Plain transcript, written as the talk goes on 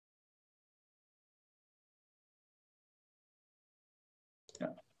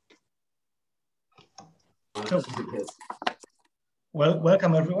So, well,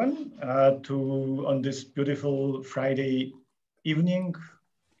 welcome everyone on this beautiful Friday evening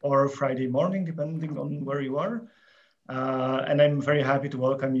or Friday morning, depending on where you are. And I'm very happy to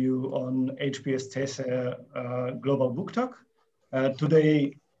welcome you on HPS.CESEE Global Book Talk.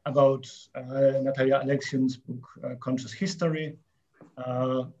 Today about Natalia Aleksiun's book, Conscious History,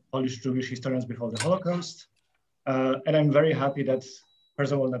 Polish Jewish Historians Before the Holocaust. And I'm very happy that,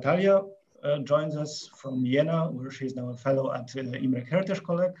 first of all, Natalia joins us from Vienna, where she's now a fellow at Imre Heritage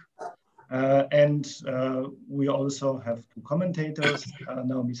College. And we also have two commentators,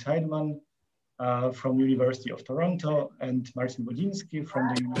 Naomi Seidman from University of Toronto and Marcin Wodziński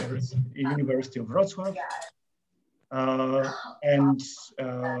from the University of Wrocław. And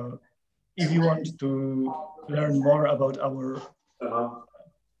if you want to learn more about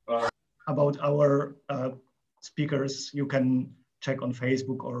our speakers, you can check on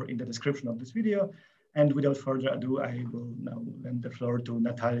Facebook or in the description of this video. And without further ado, I will now lend the floor to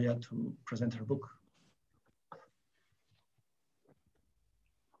Natalia to present her book.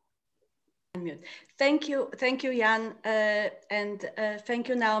 Thank you, Jan, and thank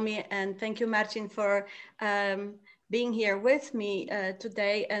you, Naomi, and thank you, Marcin, for being here with me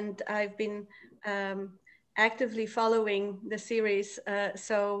today. And I've been actively following the series,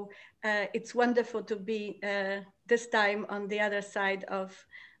 so it's wonderful to be this time on the other side of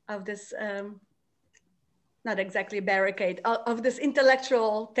this, not exactly barricade, of this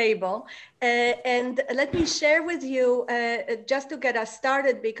intellectual table. And let me share with you, just to get us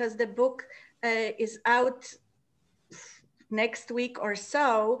started, because the book is out next week or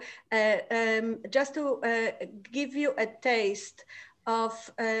so, just to give you a taste of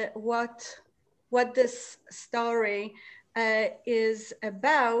what this story is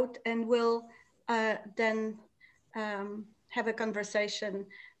about, and we'll then have a conversation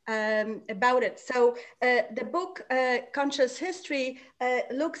about it. So the book, Conscious History,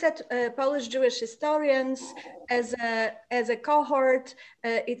 looks at Polish Jewish historians as a cohort.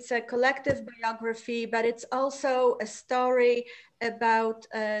 It's a collective biography, but it's also a story about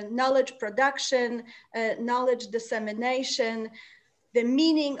knowledge production, knowledge dissemination, the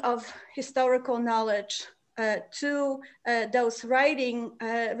meaning of historical knowledge to those writing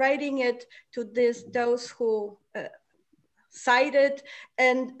it, to those who cite it,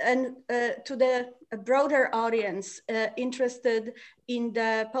 and to the broader audience interested in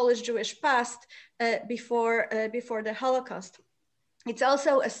the Polish Jewish past before the Holocaust. It's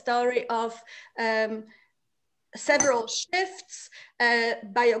also a story of several shifts,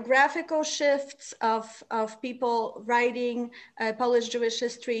 biographical shifts of people writing Polish Jewish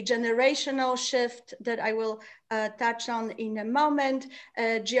history, generational shift that I will touch on in a moment,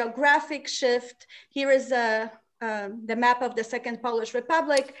 geographic shift. Here is the map of the Second Polish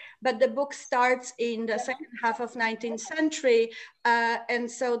Republic, but the book starts in the second half of 19th century. And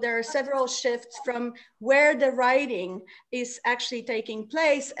so there are several shifts from where the writing is actually taking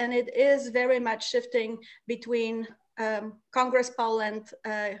place. And it is very much shifting between Congress Poland,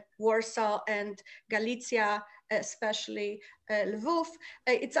 Warsaw, and Galicia, especially Lwów.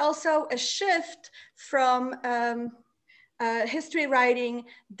 It's also a shift from history writing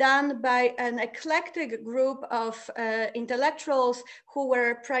done by an eclectic group of intellectuals who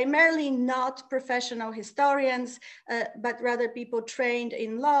were primarily not professional historians, but rather people trained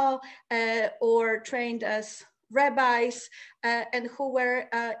in law or trained as rabbis, and who were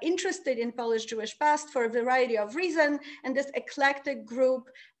interested in Polish Jewish past for a variety of reasons. And this eclectic group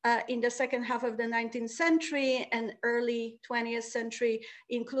in the second half of the 19th century and early 20th century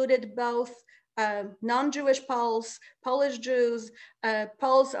included both non-Jewish Poles, Polish Jews,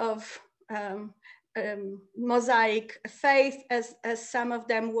 Poles of Mosaic faith, as some of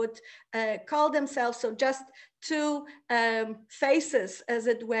them would call themselves. So just two faces, as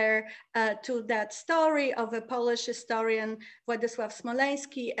it were, to that story of a Polish historian, Władysław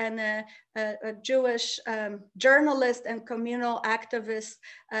Smoleński, and a Jewish journalist and communal activist,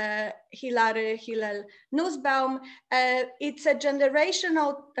 Hilary Hillel Nussbaum. It's a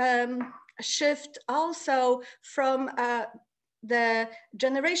generational shift also from the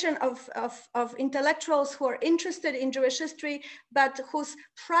generation of intellectuals who are interested in Jewish history, but whose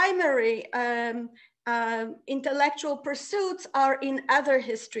primary intellectual pursuits are in other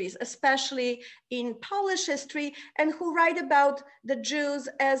histories, especially in Polish history, and who write about the Jews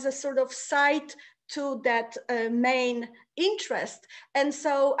as a sort of side to that main interest. And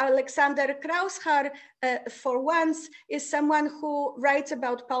so Aleksander Krauschar, for once, is someone who writes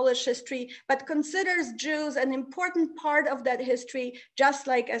about Polish history, but considers Jews an important part of that history, just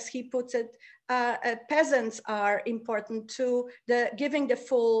like, as he puts it, peasants are important to giving the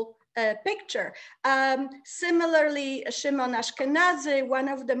full picture. Similarly, Shimon Ashkenazi, one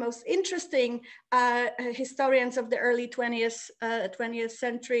of the most interesting historians of the early 20th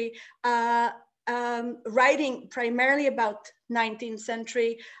century, writing primarily about 19th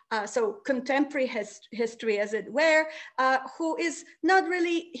century, so contemporary history as it were, who is not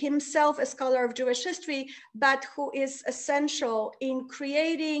really himself a scholar of Jewish history, but who is essential in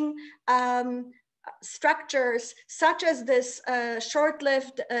creating structures such as this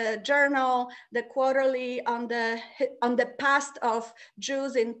short-lived journal, the quarterly on the past of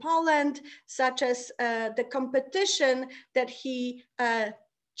Jews in Poland, such as the competition that he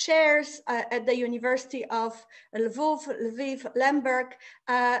chairs at the University of Lviv, Lemberg,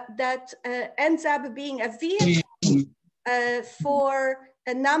 that ends up being a vehicle for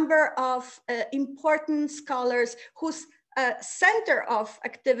a number of important scholars whose center of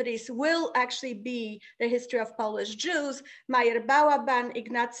activities will actually be the history of Polish Jews: Meyer Bałaban,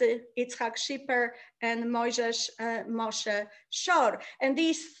 Ignacy Itzhak Schipper, and Mojżesz Moshe Shor. And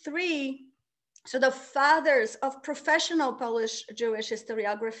these three sort of fathers of professional Polish Jewish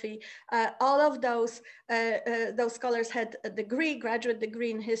historiography, all of those scholars had a degree, graduate degree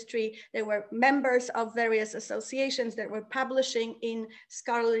in history. They were members of various associations that were publishing in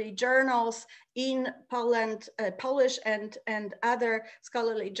scholarly journals in Poland, Polish and other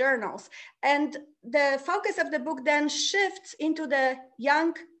scholarly journals. And the focus of the book then shifts into the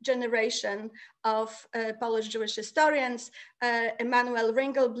young generation of Polish Jewish historians. Emanuel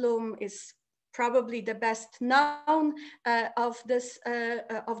Ringelblum is probably the best known of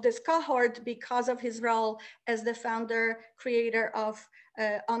this cohort because of his role as the founder, creator of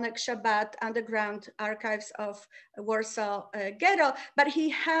Onek Shabbat, underground archives of Warsaw Ghetto. But he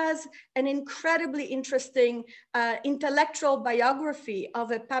has an incredibly interesting intellectual biography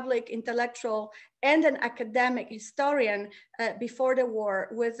of a public intellectual and an academic historian before the war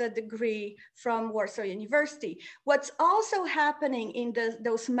with a degree from Warsaw University. What's also happening in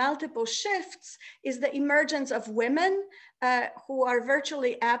those multiple shifts is the emergence of women who are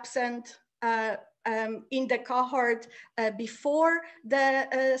virtually absent in the cohort before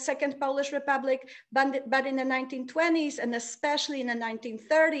the Second Polish Republic, but in the 1920s and especially in the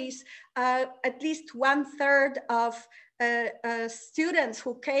 1930s, at least 1/3 of students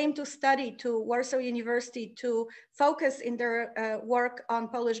who came to study to Warsaw University to focus in their work on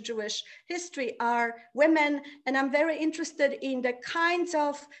Polish Jewish history are women. And I'm very interested in the kinds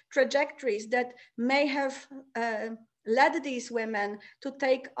of trajectories that may have led these women to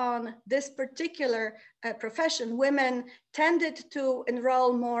take on this particular profession. Women tended to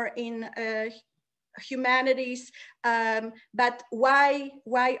enroll more in humanities, but why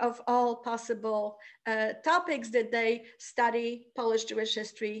of all possible topics did they study Polish Jewish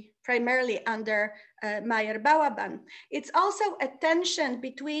history primarily under Meyer Bałaban? It's also a tension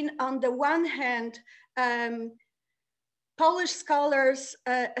between, on the one hand, Polish scholars,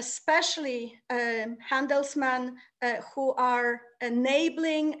 especially Handelsman, who are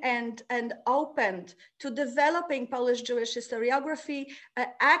enabling and open to developing Polish Jewish historiography,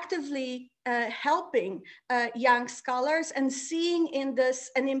 actively helping young scholars and seeing in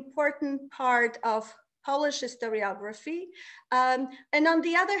this an important part of Polish historiography. And on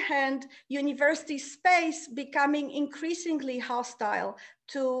the other hand, university space becoming increasingly hostile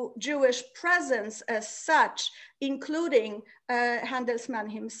to Jewish presence as such, including Handelsman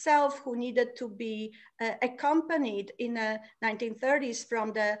himself, who needed to be accompanied in the 1930s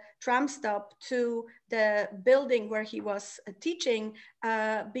from the tram stop to the building where he was teaching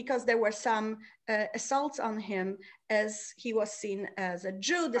because there were some assaults on him as he was seen as a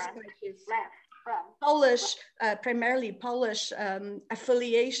Jew despite his Polish, primarily Polish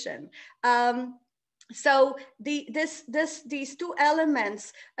affiliation. So these two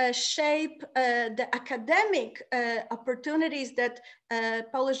elements shape the academic opportunities that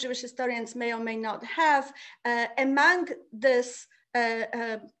Polish Jewish historians may or may not have. Among this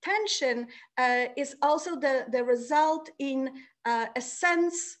tension is also the result in a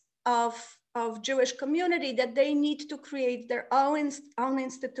sense of Jewish community that they need to create their own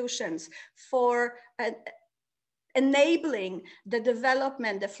institutions for enabling the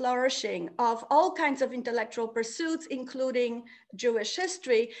development, the flourishing of all kinds of intellectual pursuits, including Jewish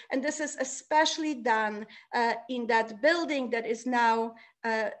history. And this is especially done in that building that is now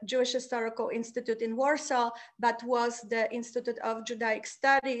Jewish Historical Institute in Warsaw, but was the Institute of Judaic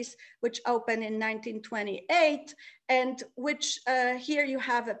Studies, which opened in 1928. and which here you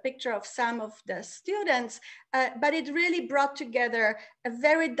have a picture of some of the students, but it really brought together a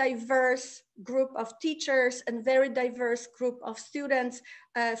very diverse group of teachers and very diverse group of students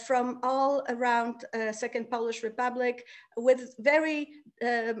from all around Second Polish Republic, with very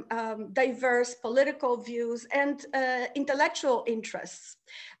diverse political views and intellectual interests.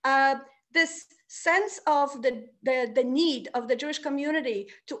 This sense of the need of the Jewish community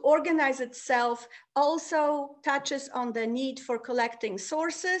to organize itself also touches on the need for collecting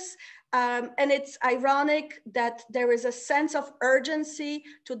sources. And it's ironic that there is a sense of urgency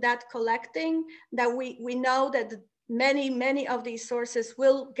to that collecting, that we know that many of these sources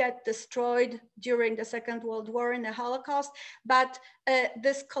will get destroyed during the Second World War in the Holocaust, but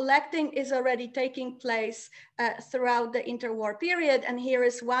this collecting is already taking place throughout the interwar period. And here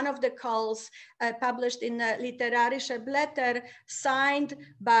is one of the calls published in the Literarische Blätter, signed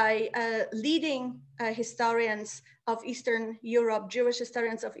by leading historians of Eastern Europe, Jewish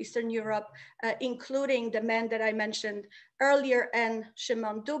historians of Eastern Europe, including the man that I mentioned earlier, and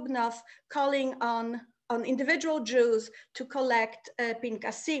Shimon Dubnow, calling on individual Jews to collect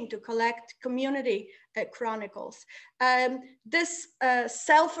pinkasim, to collect community chronicles. This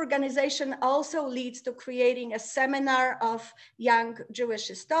self-organization also leads to creating a seminar of young Jewish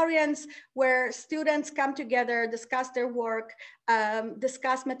historians, where students come together, discuss their work,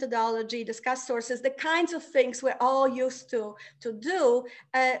 discuss methodology, discuss sources, the kinds of things we're all used to do,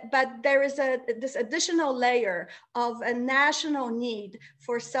 but there is this additional layer of a national need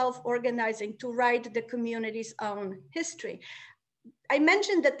for self-organizing to write the community's own history. I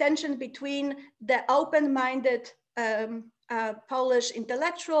mentioned the tension between the open-minded Polish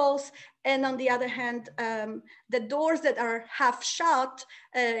intellectuals and, on the other hand, the doors that are half shut,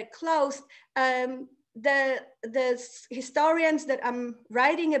 closed. The historians that I'm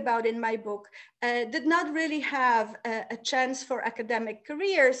writing about in my book did not really have a chance for academic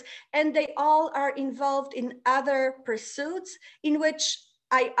careers, and they all are involved in other pursuits in which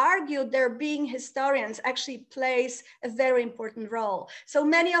I argue their being historians actually plays a very important role. So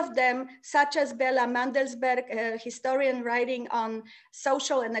many of them, such as Bela Mandelsberg, a historian writing on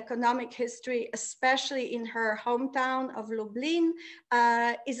social and economic history, especially in her hometown of Lublin,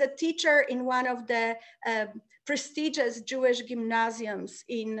 is a teacher in one of the prestigious Jewish gymnasiums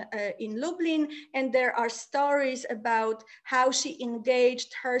in Lublin, and there are stories about how she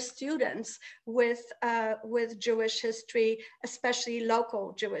engaged her students with Jewish history, especially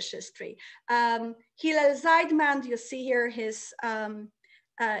local Jewish history. Hillel Seidman, you see here his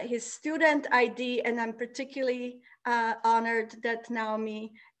student ID, and I'm particularly honored that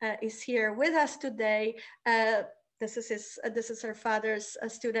Naomi is here with us today. This is her father's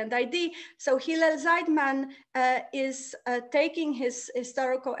student ID. So Hillel Seidman is taking his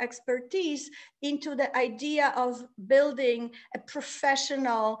historical expertise into the idea of building a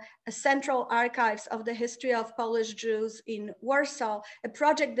professional central archives of the history of Polish Jews in Warsaw, a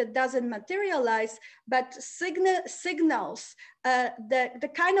project that doesn't materialize, but signals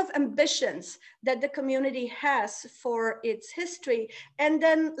the kind of ambitions that the community has for its history. And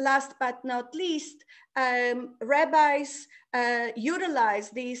then last but not least, rabbis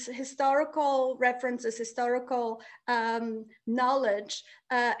utilize these historical references, historical knowledge,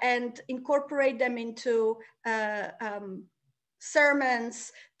 and incorporate them into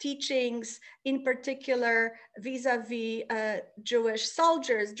sermons, teachings, in particular vis-a-vis Jewish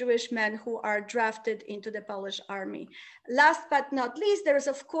soldiers, Jewish men who are drafted into the Polish army. Last but not least, there is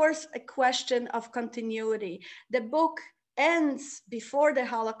of course a question of continuity. The book ends before the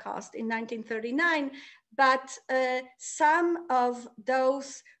Holocaust in 1939, but some of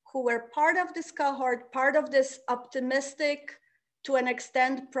those who were part of this cohort, part of this optimistic, to an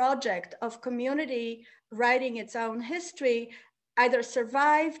extent, project of community writing its own history, either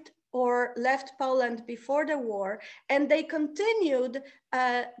survived or left Poland before the war, and they continued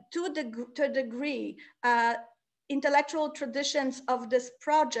to a degree intellectual traditions of this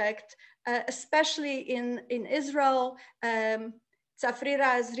project, especially in Israel.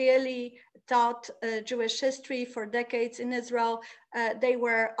 Tzafrira Azrieli taught Jewish history for decades in Israel. They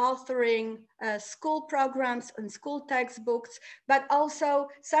were authoring school programs and school textbooks, but also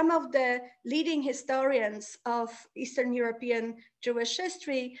some of the leading historians of Eastern European Jewish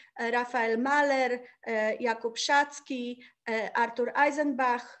history, Raphael Mahler, Jakub Szacki, Artur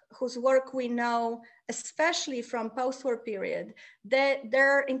Eisenbach, whose work we know, especially from post-war period,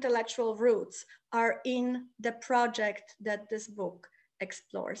 their intellectual roots are in the project that this book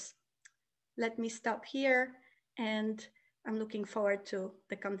explores. Let me stop here, and I'm looking forward to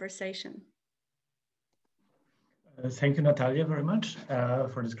the conversation. Thank you, Natalia, very much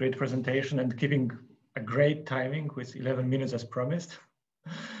for this great presentation and giving a great timing with 11 minutes as promised.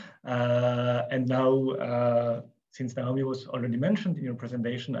 And now, since Naomi was already mentioned in your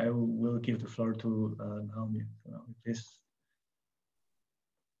presentation, I will give the floor to Naomi. So, Naomi, please.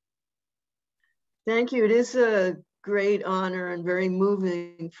 Thank you. It is a great honor and very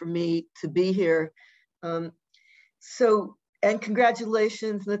moving for me to be here. And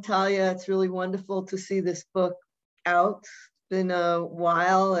congratulations, Natalia. It's really wonderful to see this book out. It's been a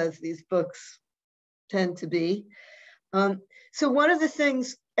while, as these books tend to be. So one of the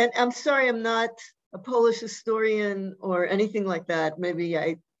things, and I'm sorry, I'm not a Polish historian or anything like that. Maybe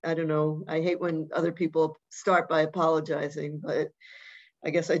I don't know. I hate when other people start by apologizing, but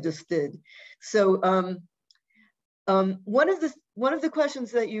I guess I just did. So one of the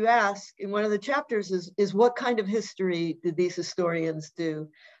questions that you ask in one of the chapters is what kind of history did these historians do?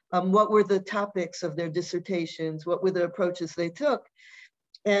 What were the topics of their dissertations? What were the approaches they took?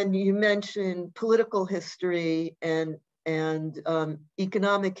 And you mentioned political history and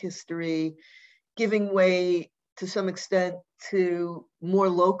economic history, giving way to some extent to more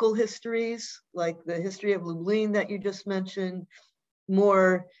local histories, like the history of Lublin that you just mentioned,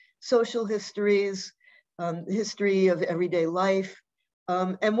 more social histories, history of everyday life.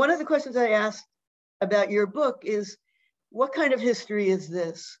 And one of the questions I asked about your book is, what kind of history is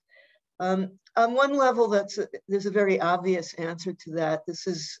this? On one level, there's a very obvious answer to that. This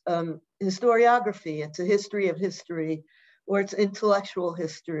is historiography. It's a history of history, or it's intellectual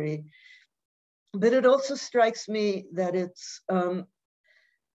history. But it also strikes me that it's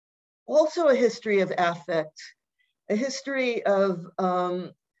also a history of affect, a history of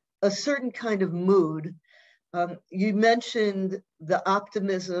a certain kind of mood. You mentioned the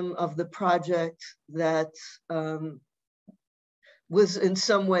optimism of the project that was in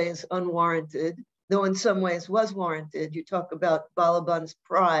some ways unwarranted, though in some ways was warranted. You talk about Balaban's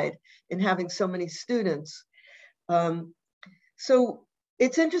pride in having so many students. So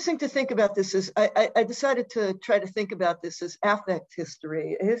it's interesting to think about this as, I decided to try to think about this as affect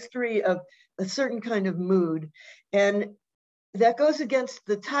history, a history of a certain kind of mood. And that goes against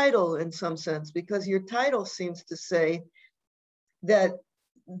the title in some sense, because your title seems to say that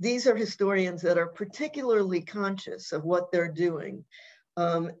these are historians that are particularly conscious of what they're doing.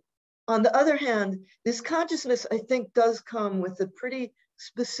 On the other hand, this consciousness, I think, does come with a pretty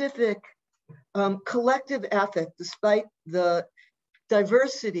specific collective affect, despite the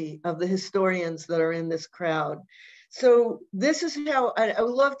diversity of the historians that are in this crowd. So this is how, I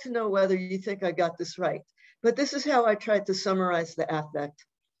would love to know whether you think I got this right, but this is how I tried to summarize the affect.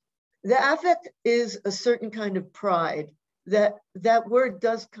 The affect is a certain kind of pride. That word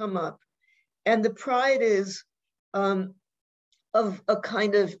does come up. And the pride is of a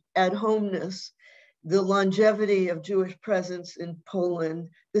kind of at-homeness, the longevity of Jewish presence in Poland,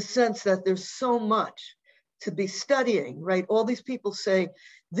 the sense that there's so much to be studying, right? All these people say,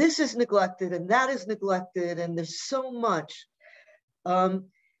 this is neglected and that is neglected, and there's so much.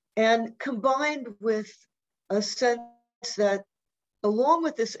 And combined with a sense that along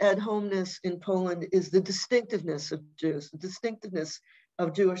with this at-homeness in Poland is the distinctiveness of Jews, the distinctiveness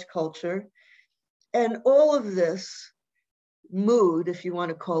of Jewish culture. And all of this mood, if you want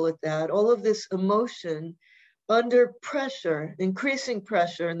to call it that, all of this emotion under pressure, increasing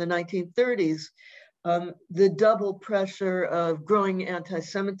pressure in the 1930s, the double pressure of growing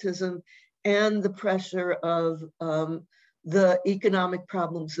anti-Semitism and the pressure of the economic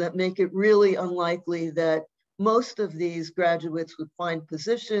problems that make it really unlikely that most of these graduates would find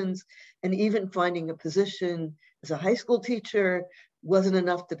positions, and even finding a position as a high school teacher wasn't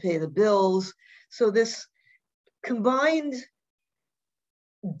enough to pay the bills. So this combined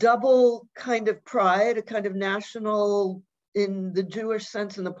double kind of pride, a kind of national in the Jewish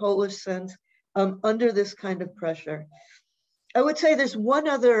sense and the Polish sense, under this kind of pressure. I would say there's one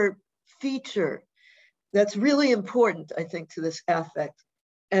other feature that's really important, I think, to this affect.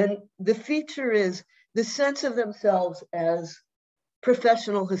 And the feature is the sense of themselves as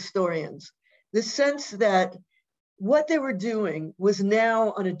professional historians, the sense that what they were doing was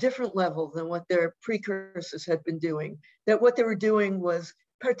now on a different level than what their precursors had been doing, that what they were doing was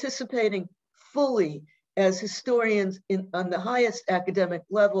participating fully as historians on the highest academic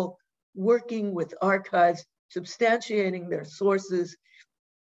level, working with archives, substantiating their sources.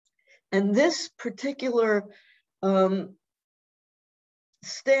 And this particular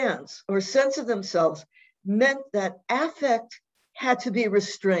stance or sense of themselves meant that affect had to be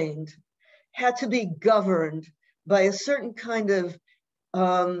restrained, had to be governed by a certain kind of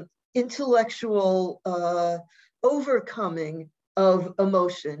intellectual overcoming of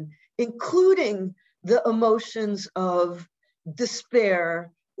emotion, including the emotions of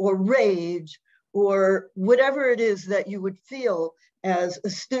despair or rage or whatever it is that you would feel as a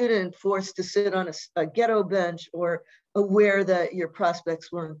student forced to sit on a ghetto bench or aware that your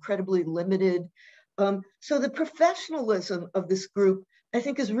prospects were incredibly limited. So the professionalism of this group, I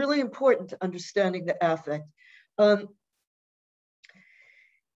think, is really important to understanding the affect.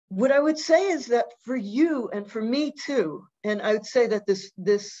 What I would say is that for you and for me too, and I would say that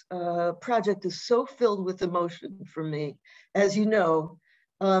this project is so filled with emotion for me, as you know.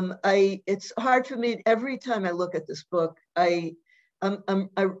 It's hard for me every time I look at this book.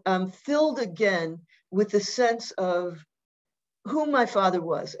 I'm filled again with the sense of who my father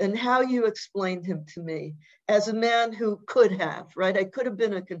was and how you explained him to me as a man who could have, right? I could have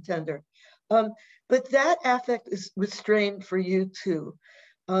been a contender. But that affect is restrained for you too.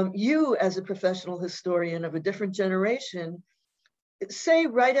 You, as a professional historian of a different generation, say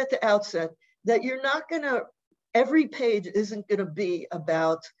right at the outset that you're not gonna, every page isn't gonna be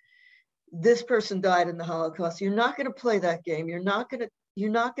about this person died in the Holocaust. You're not gonna play that game. You're not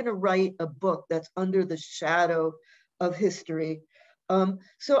gonna write a book that's under the shadow of history.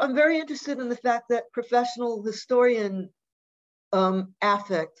 So I'm very interested in the fact that professional historian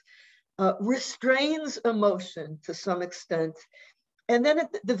affect restrains emotion to some extent. And then at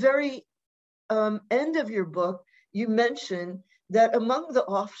the very end of your book, you mention that among the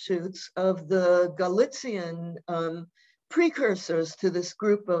offshoots of the Galician precursors to this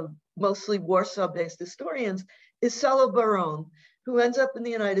group of mostly Warsaw-based historians is Salo Baron, who ends up in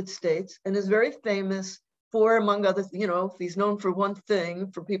the United States and is very famous for, among other, if he's known for one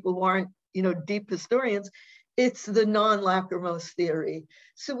thing, for people who aren't, deep historians, it's the non-lacrimose theory.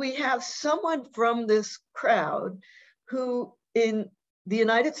 So we have someone from this crowd who in the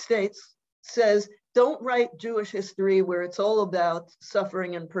United States says, don't write Jewish history where it's all about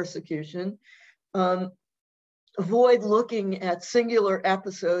suffering and persecution. Avoid looking at singular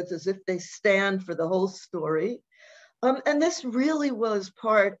episodes as if they stand for the whole story. And this really was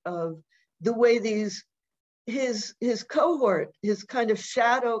part of the way his cohort, his kind of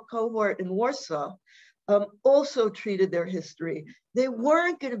shadow cohort in Warsaw, also treated their history. They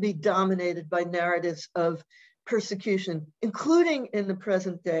weren't going to be dominated by narratives of persecution, including in the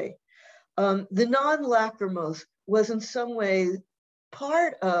present day. The non-lacrimose was in some ways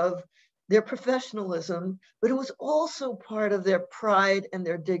part of their professionalism, but it was also part of their pride and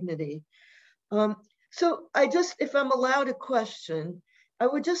their dignity. So if I'm allowed a question, I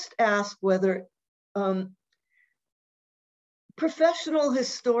would just ask whether professional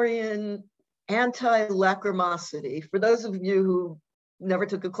historian anti-lacrimosity, for those of you who never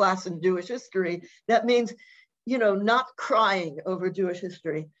took a class in Jewish history, that means, not crying over Jewish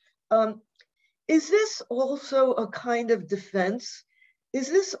history. Is this also a kind of defense? Is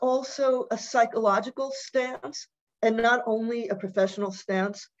this also a psychological stance and not only a professional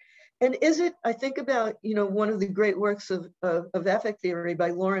stance? And is it, I think about, one of the great works of affect theory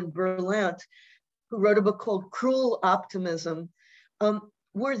by Lauren Berlant, who wrote a book called Cruel Optimism.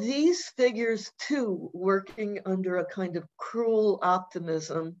 Were these figures too working under a kind of cruel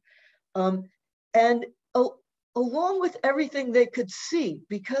optimism? And along with everything they could see,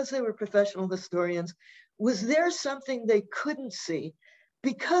 because they were professional historians, was there something they couldn't see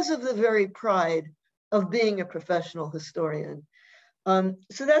because of the very pride of being a professional historian?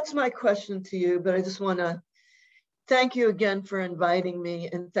 So that's my question to you, but I just want to thank you again for inviting me,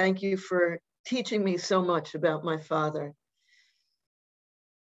 and thank you for teaching me so much about my father.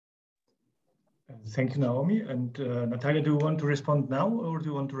 Thank you, Naomi. And Natalia, do you want to respond now, or do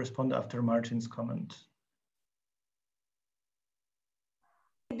you want to respond after Marcin's comment?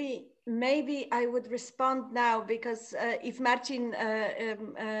 Maybe I would respond now, because if Marcin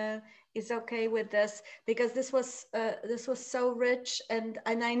is okay with this, because this was so rich, and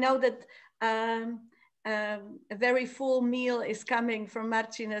I know that a very full meal is coming from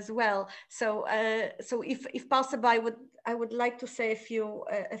Marcin as well. So so if possible, I would like to say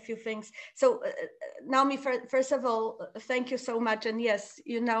a few things. So Naomi, first of all, thank you so much, and yes,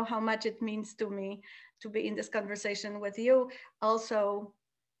 you know how much it means to me to be in this conversation with you.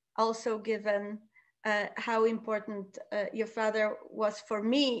 Also given how important your father was for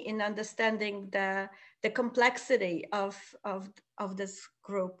me in understanding the complexity of this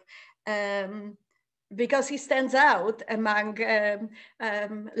group, because he stands out among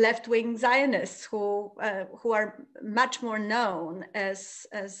left-wing Zionists who are much more known as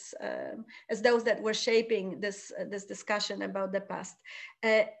those that were shaping this discussion about the past.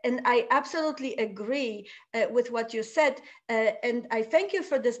 And I absolutely agree with what you said. And I thank you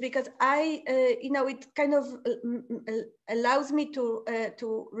for this, because it kind of allows me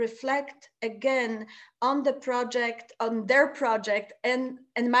to reflect again on the project, on their project, and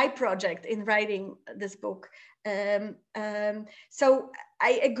my project in writing this book. So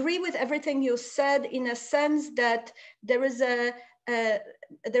I agree with everything you said, in a sense that there is a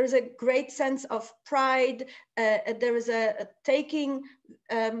great sense of pride. There is a taking,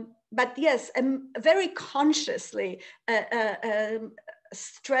 but yes, very consciously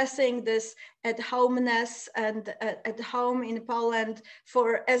stressing this at-homeness and at home in Poland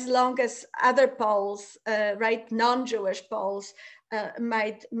for as long as other Poles, right, non-Jewish Poles,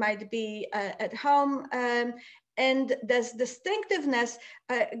 might be at home. And this distinctiveness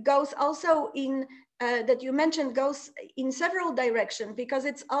goes also in, that you mentioned, goes in several directions, because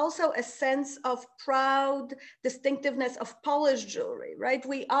it's also a sense of proud distinctiveness of Polish Jewry, right?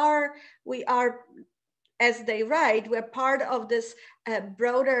 We are, as they write, we're part of this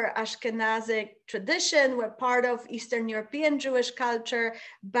broader Ashkenazic tradition. We're part of Eastern European Jewish culture,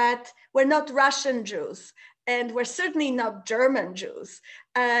 but we're not Russian Jews. And we're certainly not German Jews.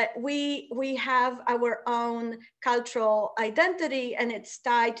 We have our own cultural identity, and it's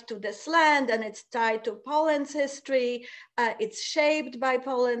tied to this land, and it's tied to Poland's history. It's shaped by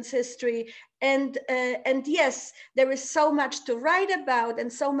Poland's history. And yes, there is so much to write about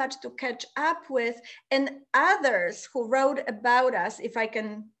and so much to catch up with. And others who wrote about us, if I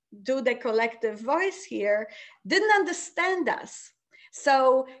can do the collective voice here, didn't understand us.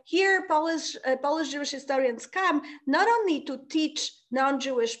 So here Polish Jewish historians come not only to teach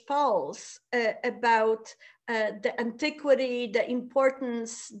non-Jewish Poles about the antiquity, the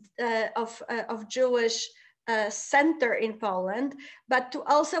importance of Jewish center in Poland, but to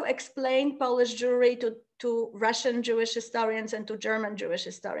also explain Polish Jewry to Russian Jewish historians and to German Jewish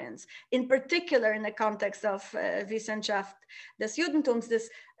historians, in particular in the context of Wissenschaft des Judentums, this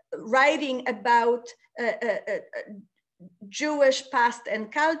writing about Jewish past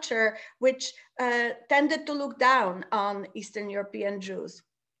and culture, which tended to look down on Eastern European Jews.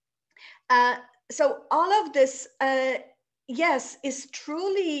 So all of this, yes, is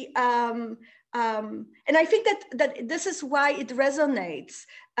truly, and I think that this is why it resonates.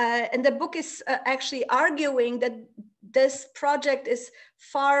 And the book is actually arguing that this project is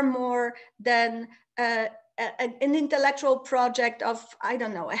far more than an intellectual project of, I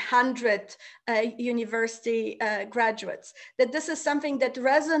don't know, 100 university graduates, that this is something that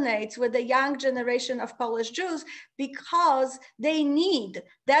resonates with the young generation of Polish Jews, because they need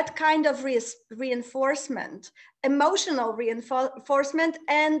that kind of reinforcement, emotional reinforcement,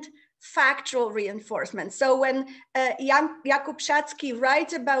 and factual reinforcement. So when Jakub Szacki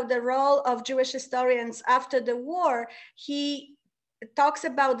writes about the role of Jewish historians after the war, he talks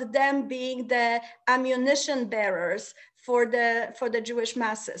about them being the ammunition bearers for the Jewish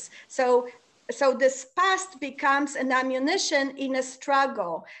masses. So this past becomes an ammunition in a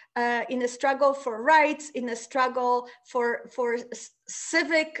struggle for rights, in a struggle for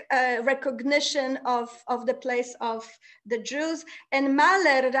civic recognition of the place of the Jews. And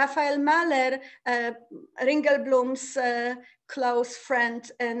Raphael Mahler, Ringelblum's close friend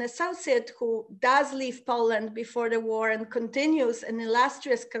and associate, who does leave Poland before the war and continues an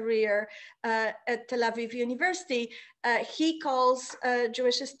illustrious career at Tel Aviv University, he calls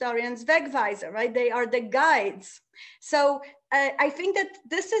Jewish historians Wegweiser, right? They are the guides. So I think that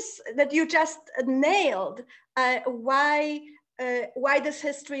that you just nailed why this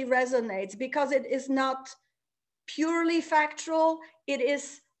history resonates, because it is not purely factual. It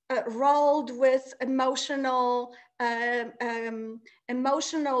is rolled with emotional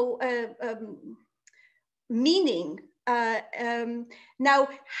meaning. Now,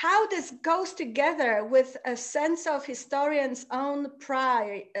 how this goes together with a sense of historians' own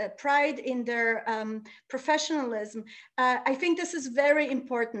pride in their professionalism, I think this is very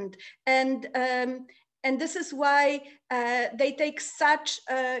important. And this is why they take such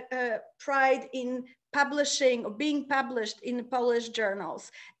pride in publishing or being published in Polish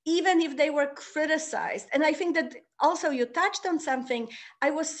journals, even if they were criticized. And I think that also you touched on something.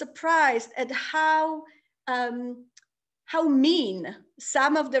 I was surprised at how mean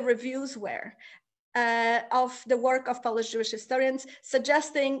some of the reviews were of the work of Polish Jewish historians,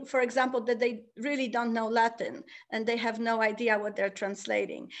 suggesting, for example, that they really don't know Latin and they have no idea what they're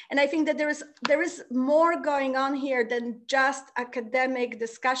translating. And I think that there is more going on here than just academic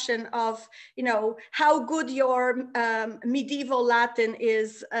discussion of, you know, how good your medieval Latin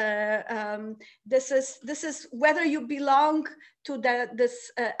is. This is whether you belong to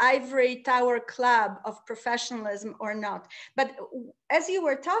this ivory tower club of professionalism or not. But as you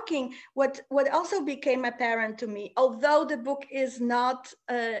were talking, what also became apparent to me, although the book is not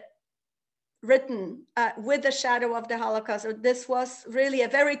written with the shadow of the Holocaust, or this was really a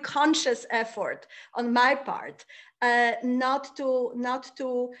very conscious effort on my part, not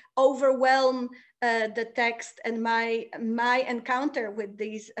to overwhelm the text and my encounter with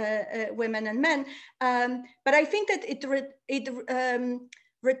these women and men, but I think that it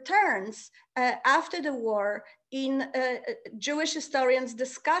returns after the war in Jewish historians'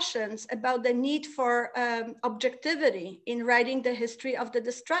 discussions about the need for objectivity in writing the history of the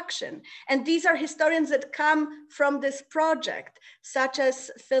destruction. And these are historians that come from this project, such as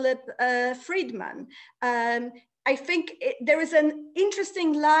Philip Friedman. I think there is an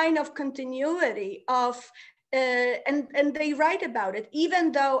interesting line of continuity of, and they write about it,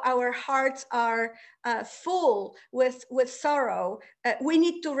 even though our hearts are full with sorrow, we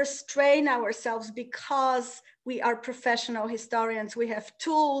need to restrain ourselves because we are professional historians. We have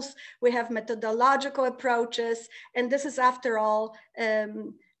tools, we have methodological approaches, and this is, after all,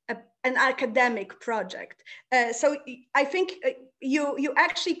 an academic project. So I think you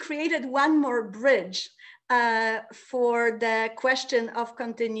actually created one more bridge for the question of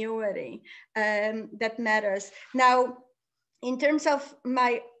continuity that matters. Now, in terms of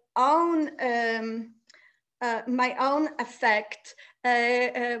my own effect,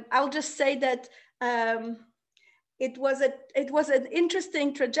 I'll just say that it was an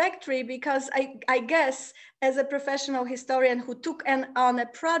interesting trajectory, because I guess as a professional historian who took on a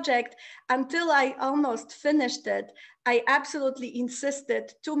project until I almost finished it, I absolutely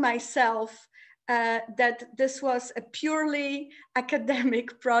insisted to myself that this was a purely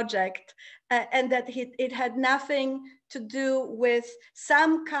academic project and that it had nothing to do with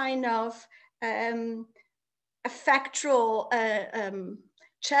some kind of a factual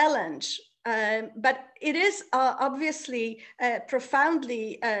challenge. But it is obviously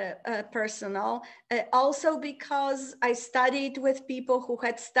profoundly personal, also because I studied with people who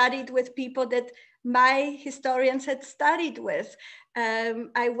had studied with people that my historians had studied with.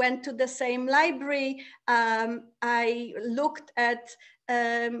 I went to the same library. I looked at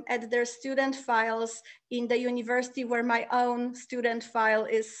their student files in the university where my own student file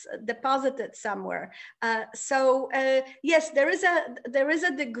is deposited somewhere. So yes, there is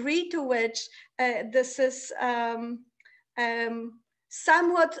a degree to which this is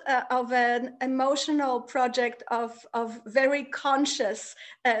somewhat of an emotional project of very conscious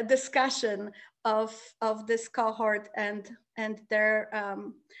discussion of this cohort and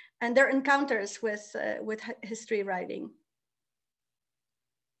their encounters with history writing.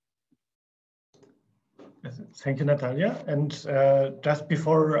 Thank you, Natalia. And just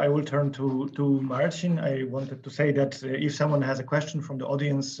before I will turn to Marcin, I wanted to say that if someone has a question from the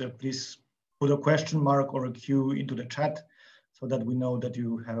audience, please put a question mark or a Q into the chat so that we know that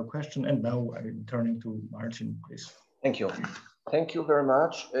you have a question. And now I'm turning to Marcin, please. Thank you. Thank you very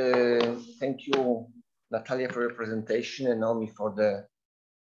much. Thank you, Natalia, for your presentation, and Naomi for the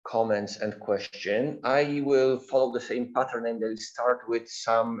comments and question. I will follow the same pattern and I'll start with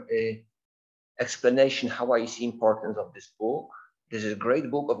some explanation how I see importance of this book. This is a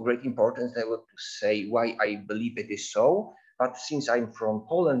great book of great importance. I want to say why I believe it is so. But since I'm from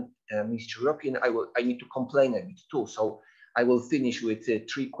Poland, East European, I need to complain a bit too. So I will finish with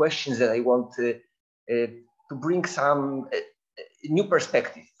 3 questions that I want to bring some new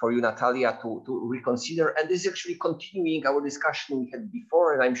perspective for you, Natalia, to reconsider. And this is actually continuing our discussion we had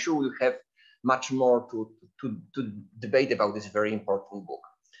before, and I'm sure we'll have much more to debate about this very important book.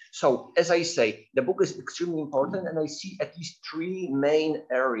 So, as I say, the book is extremely important, and I see at least 3 main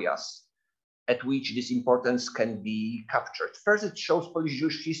areas at which this importance can be captured. First, it shows Polish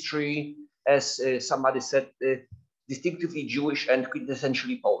Jewish history, as somebody said, distinctively Jewish and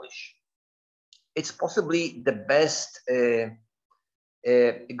quintessentially Polish. It's possibly the best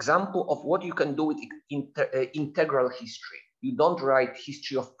example of what you can do with integral history. You don't write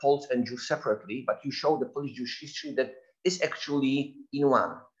history of Poles and Jews separately, but you show the Polish Jewish history that is actually in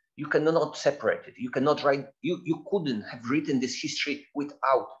one. You cannot separate it. You cannot write, you couldn't have written this history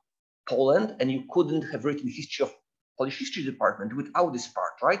without Poland, and you couldn't have written the history of Polish History Department without this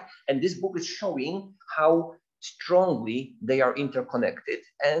part, right? And this book is showing how strongly they are interconnected.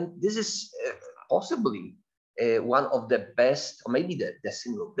 And this is possibly one of the best, or maybe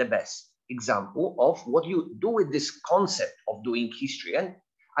the best example of what you do with this concept of doing history. And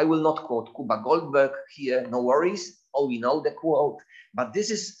I will not quote Kuba Goldberg here, no worries, all we know the quote, but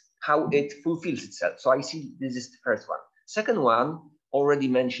this is how it fulfills itself. So I see this is the first one. Second one, already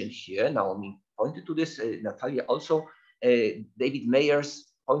mentioned here, Naomi pointed to this, Natalia also, David Mayers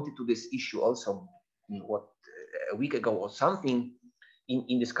pointed to this issue also a week ago or something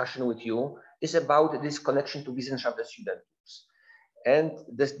in discussion with you, is about this connection to Wissenschaft des Judentums. And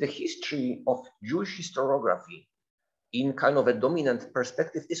the history of Jewish historiography in kind of a dominant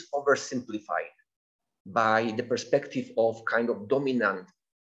perspective is oversimplified by the perspective of kind of dominant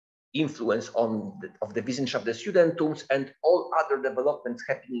influence of the Wissenschaft des Judentums and all other developments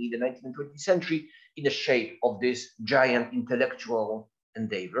happening in the 19th and 20th century in the shape of this giant intellectual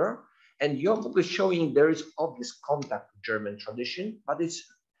endeavor. And your book is showing there is obvious contact with German tradition, but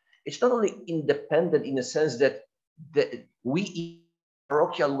it's not only independent in the sense that we in a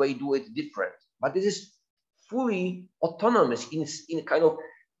parochial way do it different, but it is fully autonomous in kind of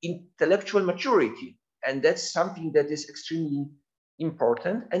intellectual maturity. And that's something that is extremely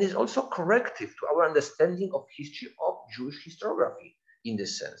important and is also corrective to our understanding of history of Jewish historiography in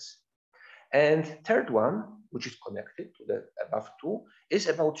this sense. And third one, which is connected to the above two, is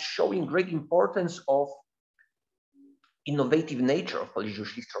about showing great importance of innovative nature of Polish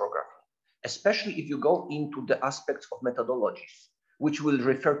Jewish historiography, especially if you go into the aspects of methodologies, which will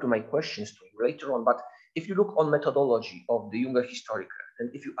refer to my questions to you later on. But if you look on methodology of the Junger Historiker,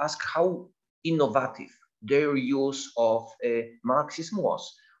 and if you ask how innovative their use of Marxism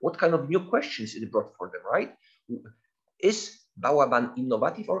was, what kind of new questions it brought for them, right? Is Bauerban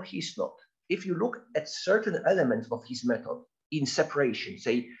innovative or he's not? If you look at certain elements of his method in separation,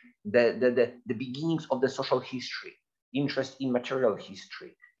 say the beginnings of the social history, interest in material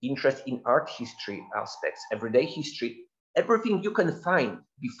history, interest in art history aspects, everyday history, everything you can find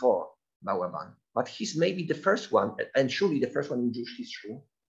before Bauerban. But he's maybe the first one, and surely the first one in Jewish history,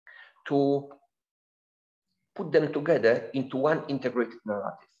 to put them together into one integrated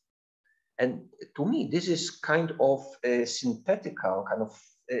narrative. And to me, this is kind of a synthetical, kind of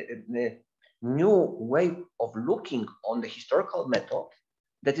a new way of looking on the historical method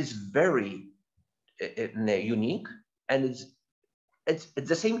that is very unique. And it's at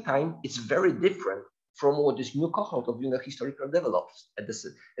the same time, it's very different from what this new cohort of Junger Historiker develops at this,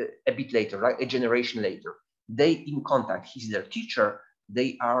 a bit later, right? A generation later. They in contact, he's their teacher.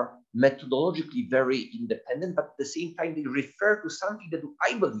 They are methodologically very independent, but at the same time, they refer to something that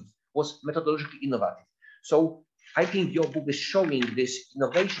I believe was methodologically innovative. So I think your book is showing this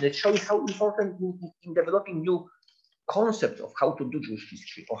innovation. It shows how important in developing new concepts of how to do Jewish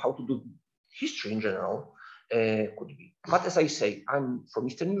history or how to do history in general could be. But as I say, I'm from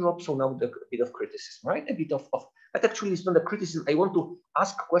Eastern Europe, so now a bit of criticism, right? A bit of, but actually it's not a criticism. I want to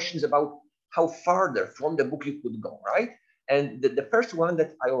ask questions about how farther from the book you could go, right? And the first one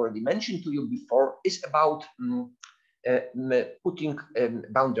that I already mentioned to you before is about putting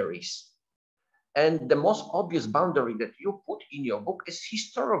boundaries. And the most obvious boundary that you put in your book is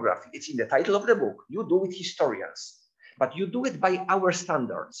historiography. It's in the title of the book. You do it historians, but you do it by our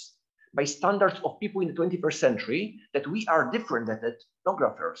standards, by standards of people in the 21st century, that we are different than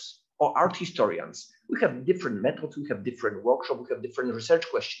ethnographers or art historians. We have different methods, we have different workshops, we have different research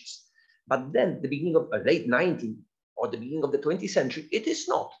questions. But then the beginning of the late 19th or the beginning of the 20th century, it is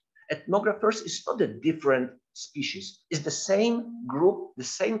not. Ethnographers is not a different species. It's the same group, the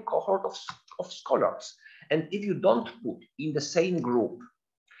same cohort of scholars. And if you don't put in the same group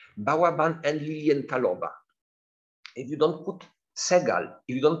Bauerban and Lilienthalova, if you don't put Segal,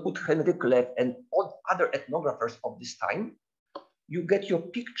 if you don't put Henryk Lew and all other ethnographers of this time, you get your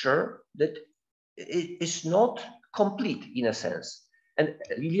picture that is not complete in a sense. And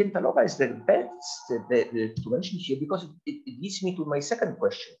Lilienthalova is the best to mention here because it leads me to my second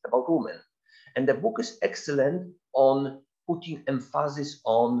question about women. And the book is excellent on putting emphasis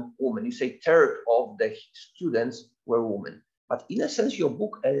on women. You say third of the students were women. But in a sense, your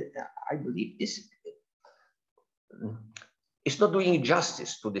book, I believe, is not doing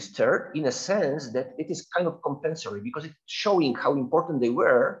justice to this third in a sense that it is kind of compensatory because it's showing how important they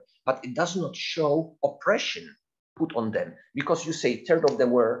were, but it does not show oppression put on them because you say third of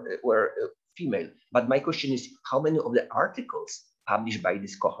them were female. But my question is, how many of the articles published by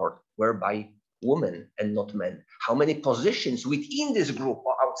this cohort were by women and not men? How many positions within this group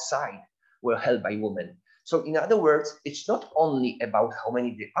or outside were held by women? So in other words, it's not only about how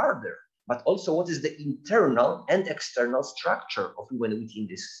many there are there, but also what is the internal and external structure of women within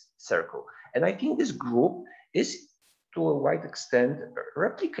this circle. And I think this group is to a wide extent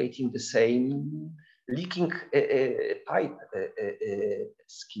replicating the same leaking pipe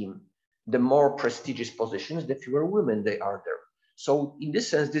scheme. The more prestigious positions, the fewer women they are there. So in this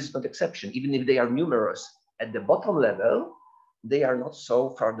sense, this is not exception. Even if they are numerous at the bottom level, they are not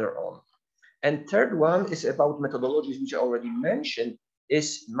so further on. And third one is about methodologies, which I already mentioned,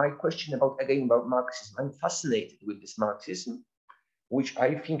 is my question about Marxism. I'm fascinated with this Marxism, which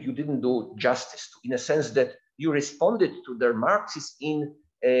I think you didn't do justice to, in a sense that you responded to their Marxists in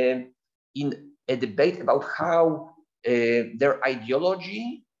a debate about how their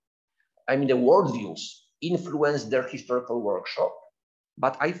ideology, I mean the worldviews, influenced their historical workshop.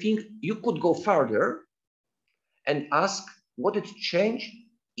 But I think you could go further and ask what it changed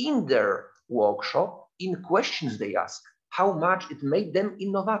in their workshop, in questions they asked, how much it made them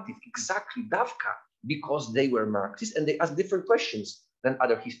innovative, exactly Dawka, because they were Marxists and they asked different questions than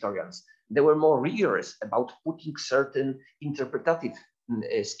other historians. They were more rigorous about putting certain interpretative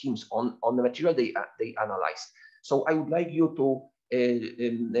schemes on the material they analyzed. So I would like you to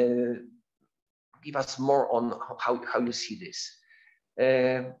give us more on how you see this.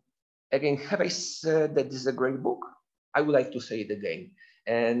 Again, have I said that this is a great book? I would like to say it again.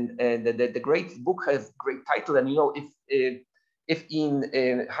 And the great book has great title. And you know, if in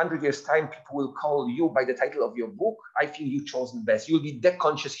 100 years' time people will call you by the title of your book, I think you chose the best. You'll be the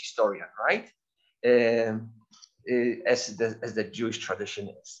conscious historian, right? As the Jewish tradition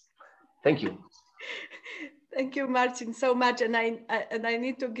is. Thank you. Thank you, Marcin, so much. And I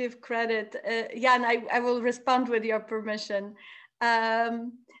need to give credit. Jan, I will respond with your permission.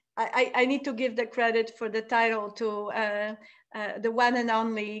 I need to give the credit for the title to the one and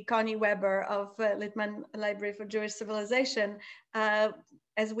only Connie Weber of Littman Library for Jewish Civilization.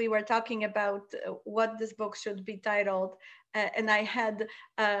 As we were talking about what this book should be titled, and I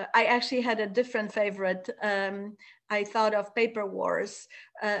actually had a different favorite. I thought of Paper Wars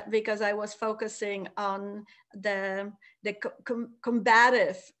because I was focusing on the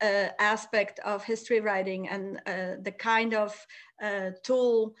combative aspect of history writing and the kind of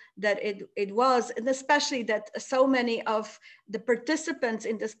tool that it was, and especially that so many of the participants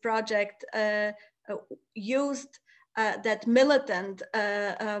in this project used that militant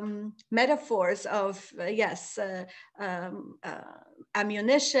metaphors of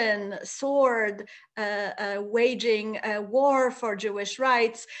ammunition, sword, waging war for Jewish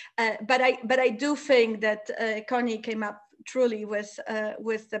rights. But I do think that Connie came up truly with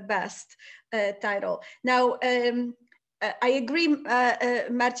the best title. Now, I agree,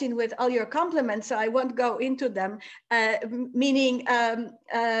 Marcin, with all your compliments, so I won't go into them, meaning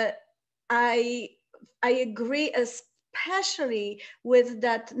I agree especially with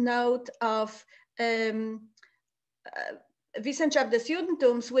that note of Wissenschaft des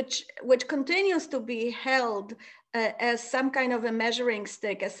Judentums, which continues to be held as some kind of a measuring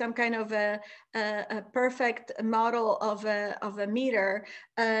stick, as some kind of a perfect model of a meter,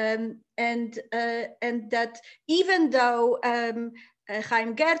 and that even though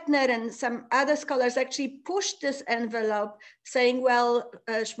Chaim Gertner and some other scholars actually pushed this envelope, saying, well,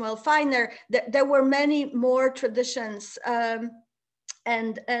 Shmuel Feiner, there were many more traditions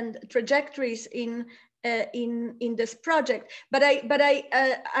and trajectories in this project. But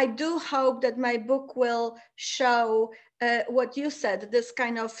I do hope that my book will show what you said, this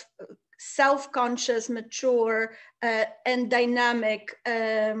kind of self-conscious, mature, and dynamic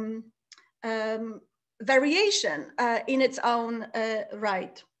variation in its own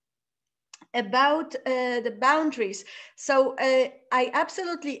right. About the boundaries. So I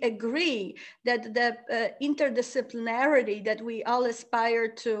absolutely agree that the interdisciplinarity that we all aspire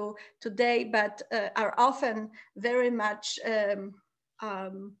to today, but are often very much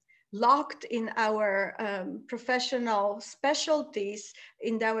locked in our professional specialties,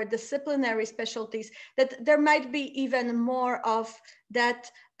 in our disciplinary specialties, that there might be even more of that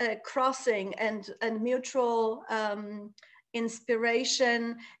crossing and mutual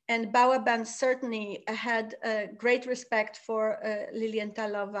inspiration. And Bauerban certainly had great respect for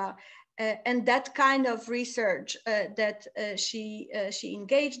Lilienthal and that kind of research that she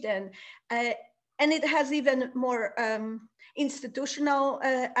engaged in. And it has even more institutional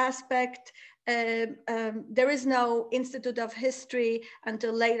aspect. There is no Institute of History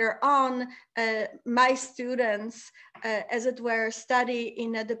until later on. My students, as it were, study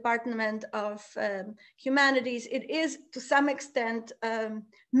in a department of humanities. It is to some extent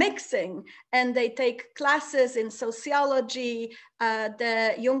mixing, and they take classes in sociology.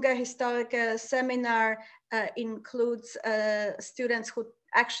 The Junger Historiker seminar includes students who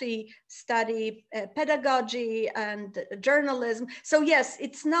actually study pedagogy and journalism. So yes,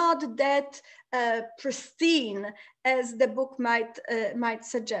 it's not that pristine as the book might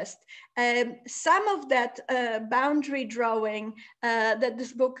suggest. Some of that boundary drawing that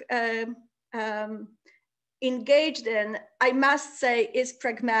this book engaged in, I must say, is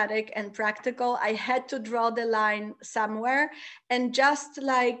pragmatic and practical. I had to draw the line somewhere. And just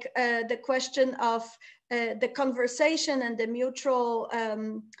like the question of the conversation and the mutual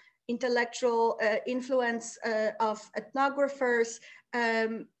intellectual influence of ethnographers,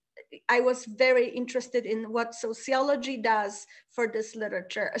 I was very interested in what sociology does for this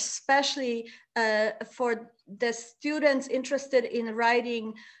literature, especially for the students interested in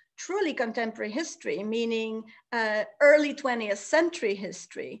writing truly contemporary history, meaning early 20th century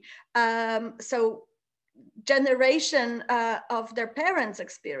history. So generation of their parents'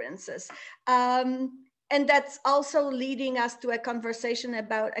 experiences. And that's also leading us to a conversation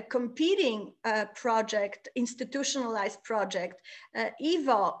about a competing project, institutionalized project,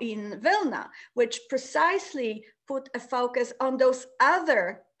 EVO in Vilna, which precisely put a focus on those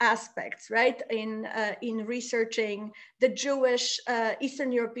other aspects, right? In researching the Jewish,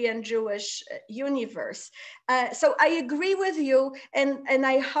 Eastern European Jewish universe. So I agree with you, and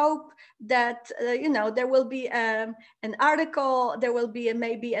I hope that there will be an article, there will be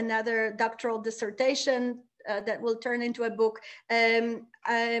maybe another doctoral dissertation that will turn into a book. Karolina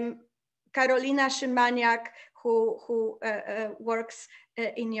Szymaniak, who works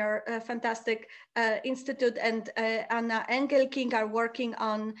in your fantastic institute, and Anna Engelking are working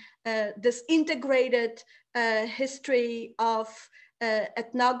on this integrated history of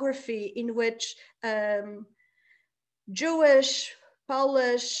ethnography in which Jewish,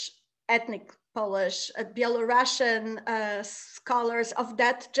 Polish, ethnic Polish, Belarusian scholars of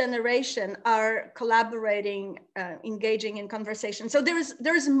that generation are collaborating, engaging in conversation. So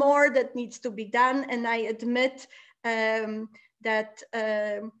there's more that needs to be done, and I admit that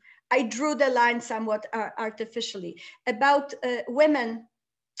I drew the line somewhat artificially. About women,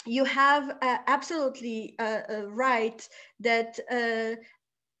 you have absolutely right that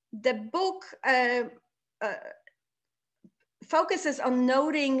the book focuses on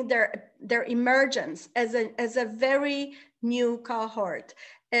noting their emergence as a very new cohort.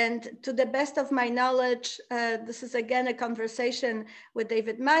 And to the best of my knowledge, this is again a conversation with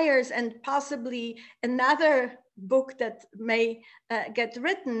David Myers and possibly another book that may get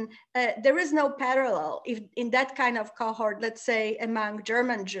written. There is no parallel in that kind of cohort, let's say among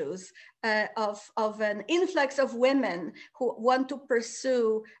German Jews, of an influx of women who want to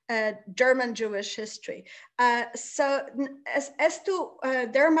pursue German Jewish history. So as to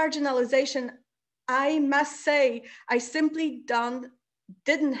their marginalization, I must say, I simply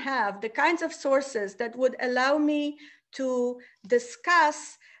didn't have the kinds of sources that would allow me to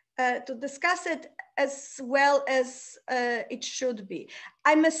discuss it as well as it should be.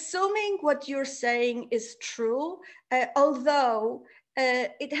 I'm assuming what you're saying is true, although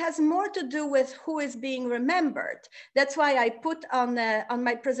it has more to do with who is being remembered. That's why I put on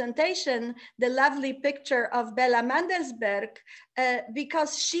my presentation the lovely picture of Bella Mandelsberg,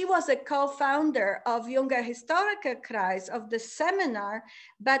 because she was a co-founder of Junger Historiker Kreis, of the seminar,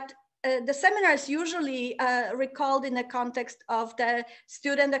 but the seminar is usually recalled in the context of the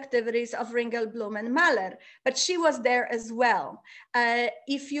student activities of Ringelblum and Mahler, but she was there as well.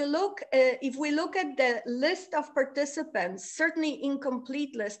 If we look at the list of participants, certainly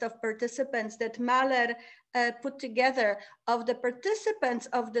incomplete list of participants that Mahler put together of the participants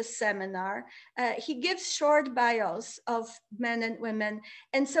of the seminar, he gives short bios of men and women.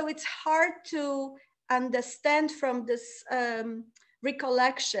 And so it's hard to understand from this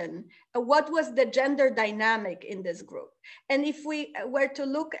recollection what was the gender dynamic in this group. And if we were to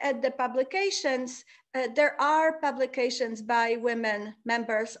look at the publications, there are publications by women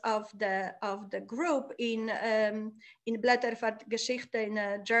members of the group in Blätterfachgeschichte, in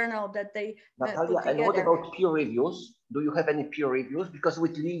a journal that they Natalia, put together. and what about peer reviews? Do you have any peer reviews? Because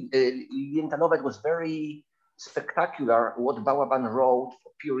with Lientanova, it was very spectacular what Balaban wrote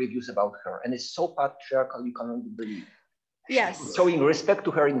for peer reviews about her, and it's so patriarchal you cannot believe. Yes. Showing respect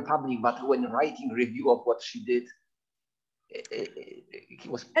to her in public, but when writing review of what she did, it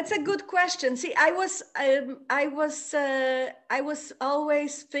was. That's a good question. See, I was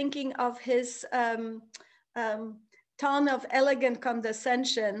always thinking of his tone of elegant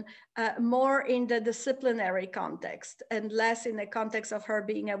condescension more in the disciplinary context and less in the context of her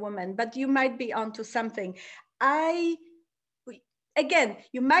being a woman. But you might be onto something. Again,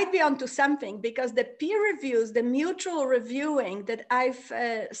 you might be onto something, because the peer reviews, the mutual reviewing that I've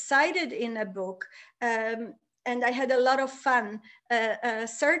cited in a book, and I had a lot of fun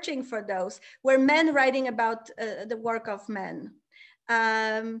searching for those, were men writing about the work of men.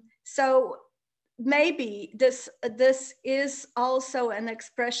 So maybe this is also an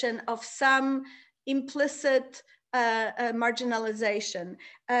expression of some implicit marginalization.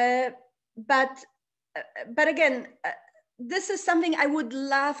 But but again, this is something I would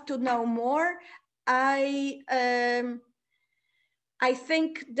love to know more. I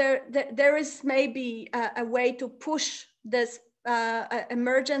think there is maybe a way to push this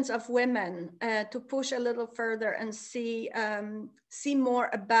emergence of women, to push a little further and see more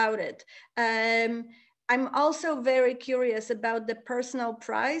about it. I'm also very curious about the personal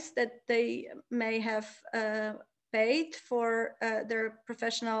price that they may have paid for their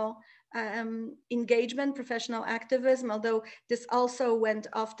professional engagement, professional activism, although this also went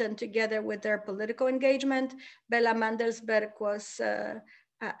often together with their political engagement. Bella Mandelsberg was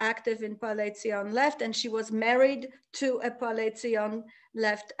active in Coalition Left, and she was married to a Coalition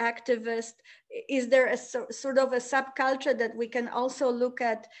Left activist. Is there a sort of a subculture that we can also look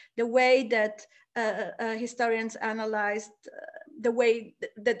at the way that historians analyzed the way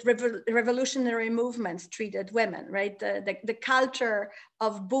that revolutionary movements treated women, right? The culture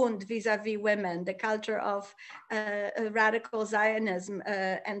of Bund vis-a-vis women, the culture of radical Zionism,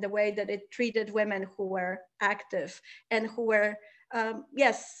 and the way that it treated women who were active and who were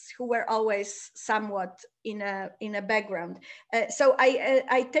who were always somewhat in a background. So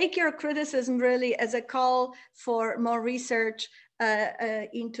I take your criticism really as a call for more research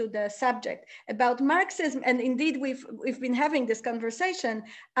into the subject. About Marxism, and indeed we've been having this conversation.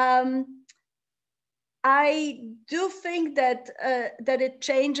 I do think that that it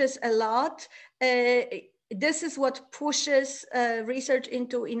changes a lot. This is what pushes research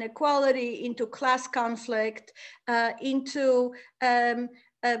into inequality, into class conflict, into,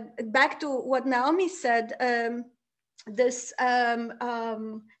 back to what Naomi said, this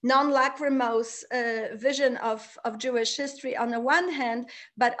non-lachrymose vision of Jewish history on the one hand,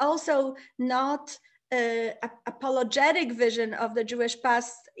 but also not apologetic vision of the Jewish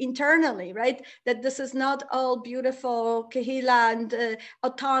past internally, right? That this is not all beautiful kehila and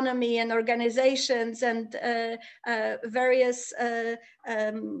autonomy and organizations and various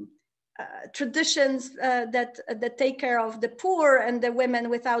traditions that take care of the poor and the women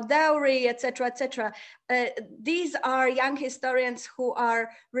without dowry, etc., etc. These are young historians who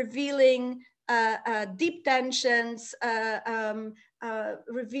are revealing deep tensions,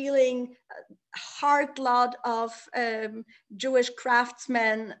 revealing hard lot of Jewish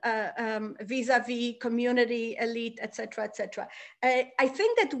craftsmen vis-a-vis community elite, etc., etc. I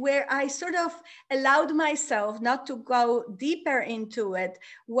think that where I sort of allowed myself not to go deeper into it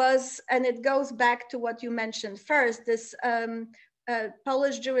was, and it goes back to what you mentioned first, this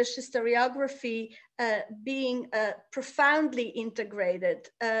Polish Jewish historiography being profoundly integrated,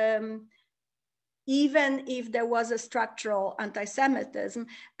 even if there was a structural anti-Semitism,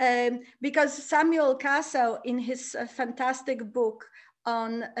 because Samuel Kassow, in his fantastic book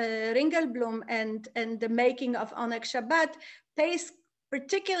on Ringelblum and the making of Onek Shabbat, pays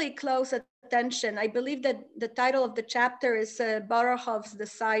particularly close attention. I believe that the title of the chapter is Borochov's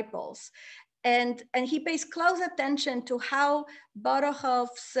Disciples. And he pays close attention to how Ber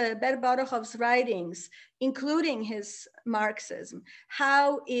Borochov's writings, including his Marxism,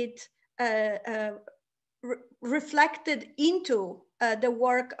 how it reflected into the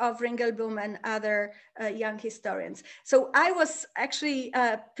work of Ringelblum and other young historians. So I was actually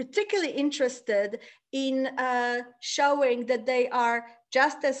particularly interested in showing that they are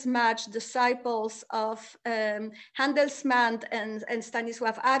just as much disciples of Handelsman and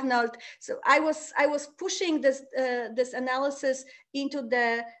Stanisław Arnold. So I was pushing this this analysis into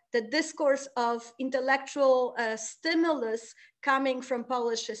the discourse of intellectual stimulus coming from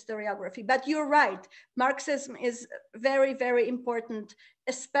Polish historiography. But you're right, Marxism is very, very important,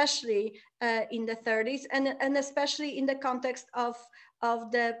 especially in the 30s and especially in the context of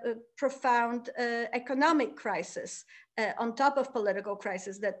the profound economic crisis on top of political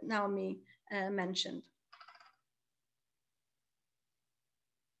crisis that Naomi mentioned.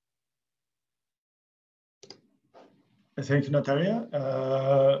 Thank you, Natalia.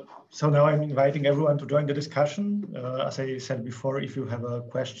 So now I'm inviting everyone to join the discussion. As I said before, if you have a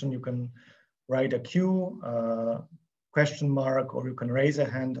question, you can write a Q, question mark, or you can raise a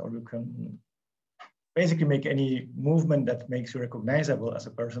hand, or you can basically make any movement that makes you recognizable as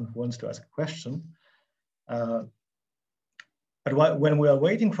a person who wants to ask a question. But when we are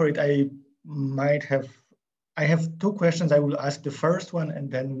waiting for it, I have two questions. I will ask the first one,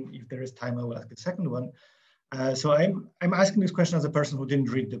 and then if there is time, I will ask the second one. So I'm asking this question as a person who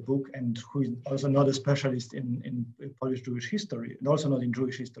didn't read the book and who is also not a specialist in Polish Jewish history, and also not in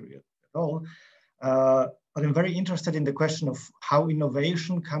Jewish history at all. But I'm very interested in the question of how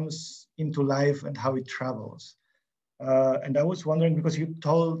innovation comes into life and how it travels. And I was wondering, because you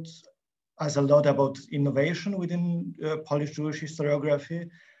told us a lot about innovation within Polish Jewish historiography,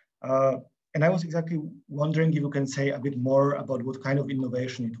 And I was exactly wondering if you can say a bit more about what kind of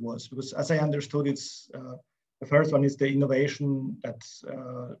innovation it was, because as I understood, it's the first one is the innovation that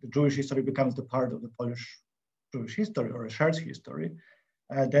the Jewish history becomes the part of the Polish Jewish history or a shared history.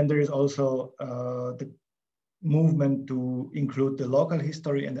 Then there is also the movement to include the local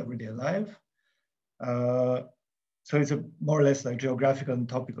history and everyday life. So it's a more or less like geographical and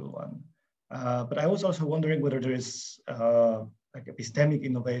topical one. But I was also wondering whether there is like epistemic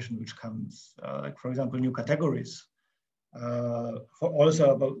innovation which comes, like for example, new categories, for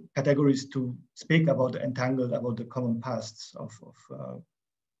also about categories to speak about the entangled, about the common pasts of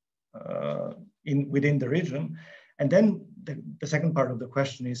within the region. And then the second part of the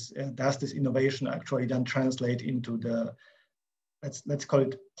question is, does this innovation actually then translate into the, let's call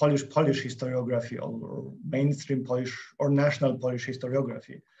it Polish historiography or mainstream Polish or national Polish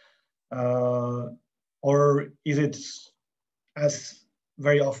historiography? Or is it, as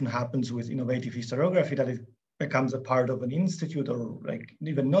very often happens with innovative historiography, that it becomes a part of an institute or like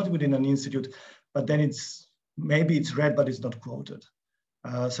even not within an institute, but then it's, maybe it's read, but it's not quoted.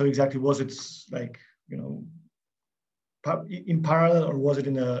 So exactly, was it like, you know, in parallel, or was it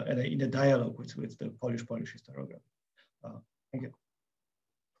in a dialogue with the Polish historiography? Thank you.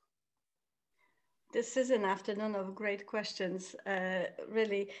 This is an afternoon of great questions,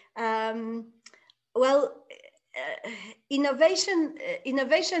 really. Well, innovation,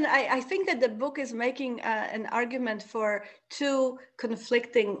 I think that the book is making an argument for two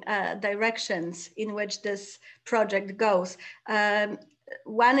conflicting directions in which this project goes.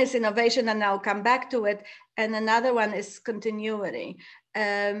 One is innovation, and I'll come back to it, and another one is continuity.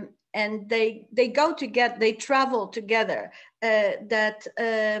 And they go together, they travel together. The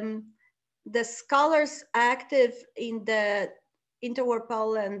scholars active in the interwar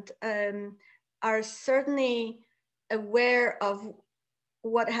Poland are certainly aware of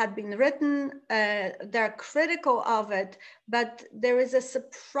what had been written, they're critical of it, but there is a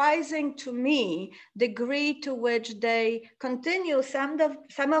surprising, to me, degree to which they continue some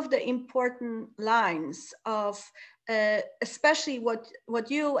of the important lines of, especially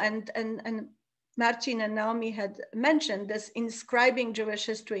what you and Marcin and Naomi had mentioned, this inscribing Jewish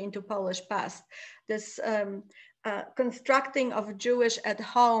history into Polish past, this constructing of Jewish at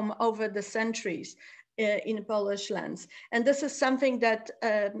home over the centuries in Polish lands. And this is something that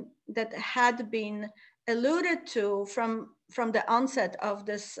that had been alluded to from the onset of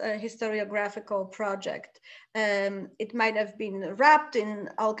this historiographical project. It might have been wrapped in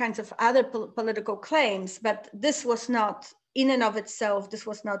all kinds of other political claims, but this was not, in and of itself, this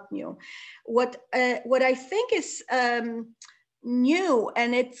was not new. What I think is new,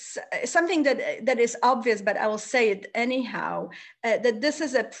 and it's something that is obvious, but I will say it anyhow, that this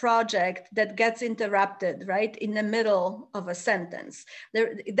is a project that gets interrupted right in the middle of a sentence.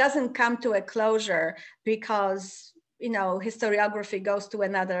 It doesn't come to a closure because, you know, historiography goes to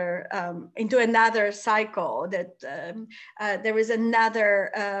another into another cycle, that there is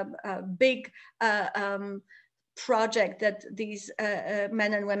another big project that these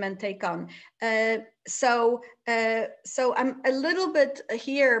men and women take on. So I'm a little bit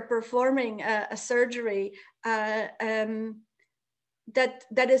here performing a surgery that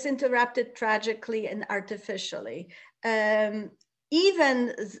is interrupted tragically and artificially. Even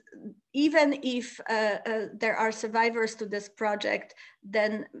if there are survivors to this project,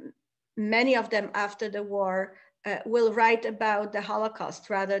 then many of them after the war will write about the Holocaust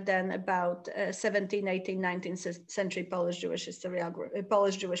rather than about 17th, 18th, 19th century Polish Jewish historiography,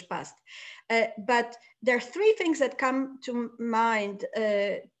 Polish Jewish past. But there are three things that come to mind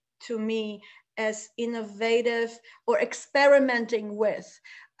to me as innovative or experimenting with.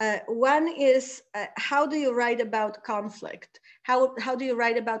 One is how do you write about conflict? How do you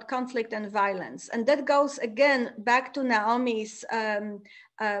write about conflict and violence? And that goes again back to Naomi's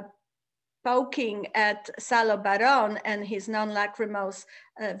poking at Salo Baron and his non-lachrymose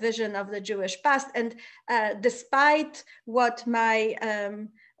vision of the Jewish past. And despite what my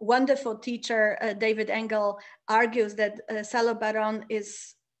wonderful teacher, David Engel, argues that Salo Baron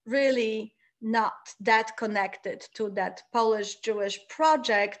is really not that connected to that Polish Jewish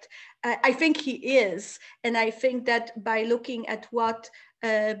project, I think he is. And I think that by looking at what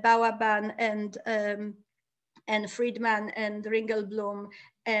Bauerban and Friedman and Ringelblum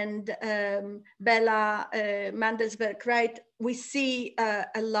and Bella Mandelsberg, right? We see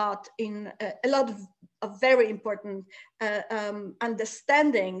a lot of very important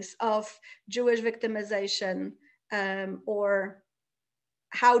understandings of Jewish victimization, or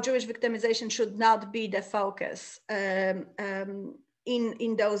how Jewish victimization should not be the focus in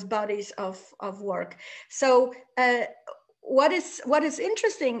those bodies of work. So what is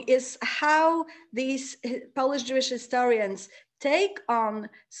interesting is how these Polish Jewish historians take on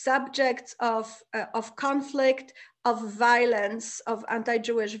subjects of conflict, of violence, of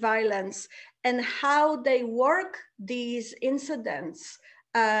anti-Jewish violence, and how they work these incidents.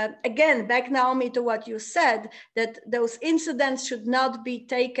 Again, back, Naomi, to what you said, that those incidents should not be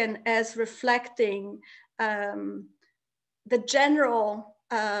taken as reflecting the general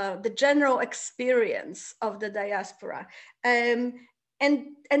experience of the diaspora. And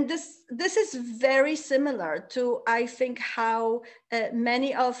this is very similar to, I think, how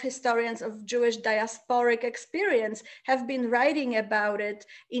many of historians of Jewish diasporic experience have been writing about it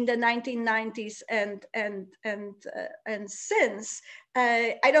in the 1990s and since.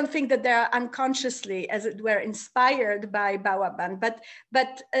 I don't think that they are unconsciously, as it were, inspired by Bałaban, but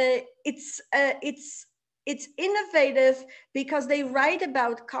it's innovative because they write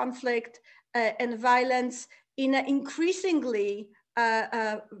about conflict and violence in an increasingly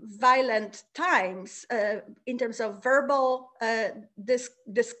violent times in terms of verbal,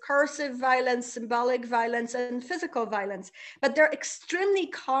 discursive violence, symbolic violence, and physical violence. But they're extremely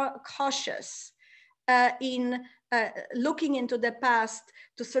cautious in looking into the past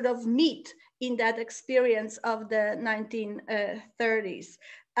to sort of meet in that experience of the 1930s.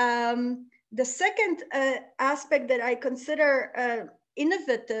 The second aspect that I consider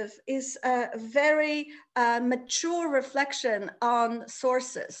innovative is a very mature reflection on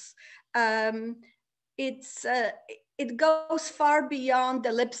sources. It goes far beyond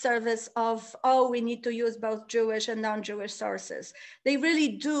the lip service of, oh, we need to use both Jewish and non-Jewish sources. They really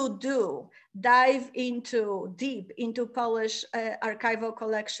do dive deep into Polish archival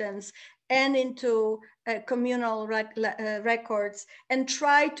collections and into communal records, and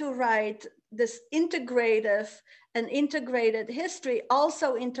try to write this integrated history,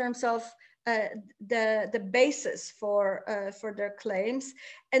 also in terms of the basis for their claims.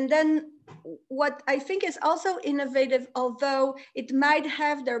 And then what I think is also innovative, although it might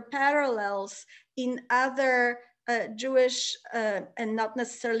have their parallels in other Jewish and not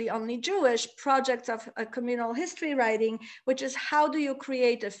necessarily only Jewish projects of communal history writing, which is how do you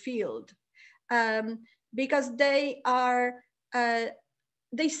create a field? Because they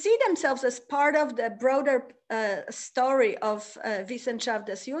see themselves as part of the broader story of Wissenschaft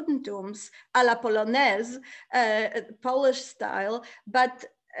des Judentums, à la Polonaise, Polish style, but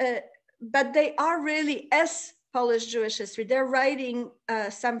they are really, as Polish Jewish history, they're writing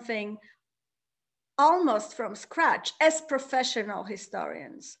something almost from scratch as professional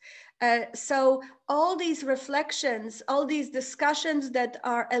historians. So all these reflections, all these discussions that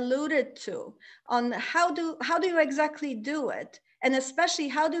are alluded to on how do you exactly do it, and especially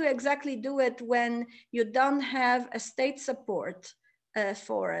how do you exactly do it when you don't have a state support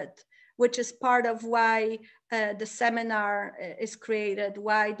for it, which is part of why the seminar is created,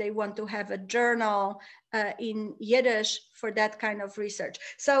 why they want to have a journal in Yiddish for that kind of research.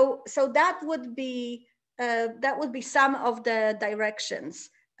 So that would be some of the directions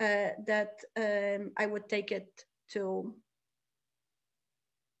that I would take it to.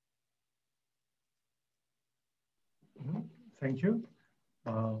 Thank you.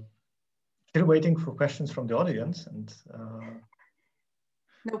 Still waiting for questions from the audience, and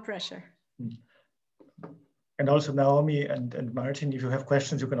no pressure. And also Naomi and Marcin, if you have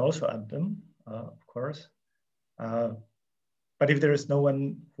questions, you can also add them, of course. But if there is no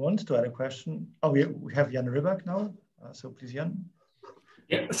one who wants to add a question, oh, we have Jan Rybak now. So please, Jan.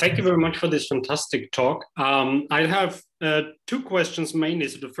 Yeah, thank you very much for this fantastic talk. I have two questions mainly.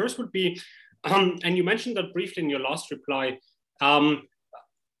 So the first would be, and you mentioned that briefly in your last reply,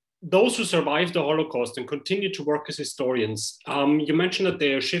 those who survived the Holocaust and continue to work as historians, you mentioned that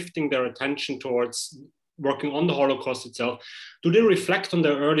they are shifting their attention towards working on the Holocaust itself. Do they reflect on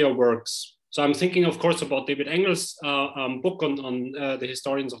their earlier works? So I'm thinking, of course, about David Engel's book on the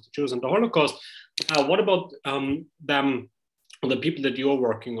historians of the Jews and the Holocaust. What about them, the people that you're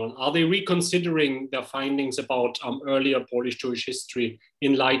working on? Are they reconsidering their findings about earlier Polish Jewish history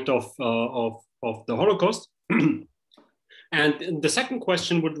in light of the Holocaust? And the second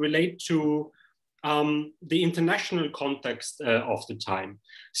question would relate to the international context of the time.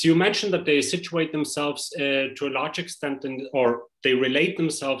 So you mentioned that they situate themselves to a large extent, or they relate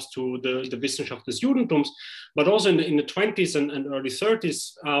themselves to the Wissenschaft des Judentums, but also in the 20s and early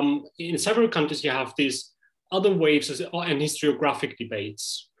 30s, in several countries, you have these other waves and historiographic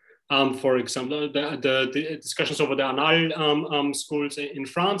debates. For example, the discussions over the Annales schools in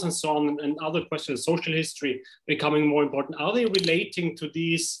France and so on, and other questions, social history becoming more important. Are they relating to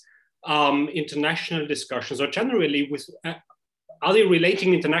these international discussions, or generally are they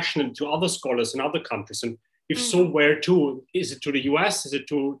relating internationally to other scholars in other countries? And If so, where to? Is it to the US? Is it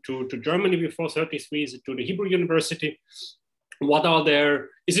to Germany before 33? Is it to the Hebrew University? What are there?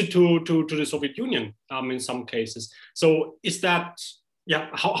 Is it to the Soviet Union in some cases? So is that, yeah,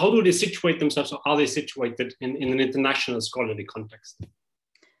 how do they situate themselves, or are they situated in an international scholarly context?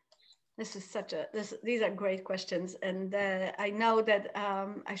 This is these are great questions, and I know that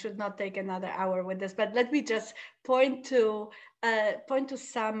I should not take another hour with this, but let me just point to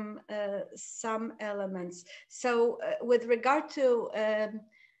some elements. So with regard to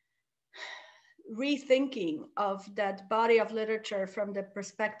rethinking of that body of literature from the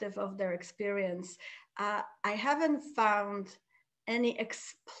perspective of their experience, I haven't found any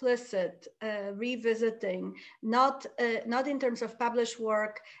explicit revisiting, not in terms of published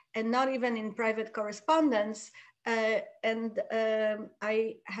work and not even in private correspondence. I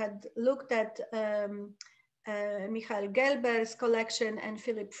had looked at Michael Gelber's collection and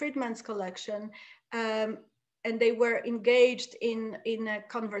Philip Friedman's collection, and they were engaged in a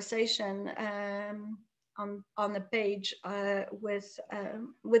conversation on a page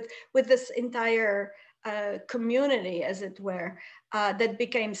with this entire community, as it were, that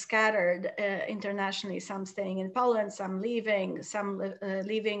became scattered internationally. Some staying in Poland, some leaving, some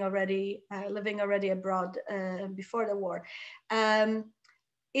living already abroad before the war.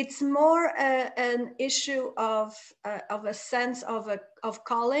 It's more an issue of a sense of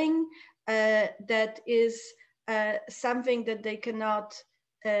calling that is something that they cannot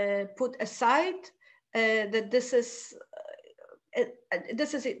put aside. That this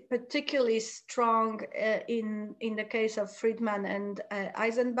is particularly strong in the case of Friedman and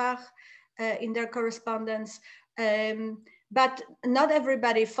Eisenbach in their correspondence. But not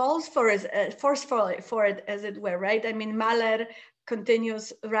everybody falls for it, as it were, right? I mean, Mahler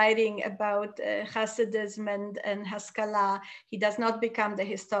continues writing about Hasidism and Haskalah. He does not become the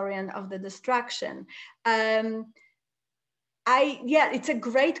historian of the destruction. It's a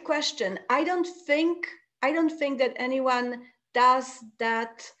great question. I don't think that anyone does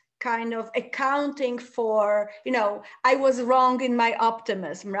that kind of accounting for, I was wrong in my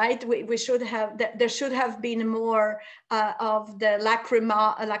optimism, right? We should have, there should have been more of the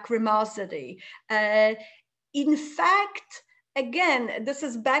lacrimosity. In fact, again, this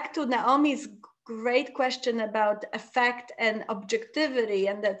is back to Naomi's great question about affect and objectivity,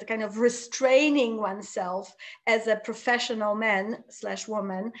 and that kind of restraining oneself as a professional man /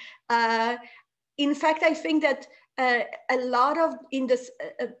 woman. In fact, I think that a lot of in this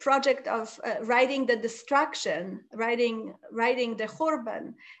project of writing the destruction, writing the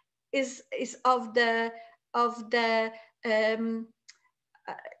Khurban, is of the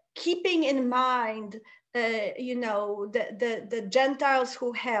keeping in mind the Gentiles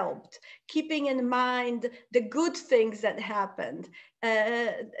who helped, keeping in mind the good things that happened,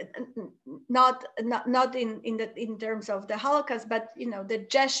 not in terms of the Holocaust, but the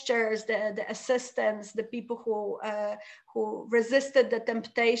gestures, the assistance, the people who resisted the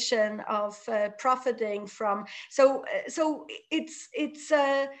temptation of profiting from. So it's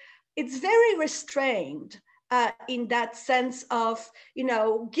very restrained. In that sense of,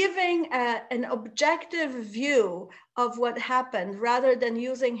 giving an objective view of what happened, rather than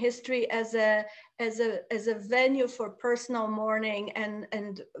using history as a venue for personal mourning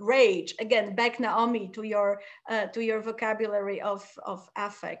and rage. Again, back, Naomi, to your vocabulary of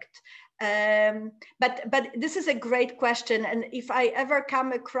affect. But this is a great question, and if I ever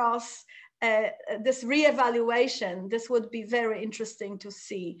come across this reevaluation, this would be very interesting to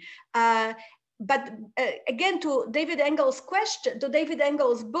see. But again, to David Engel's question, to David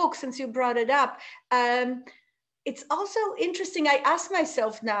Engel's book, since you brought it up, it's also interesting. I ask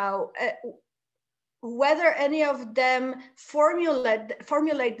myself now whether any of them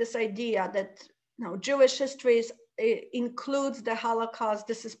formulate this idea that Jewish history includes the Holocaust.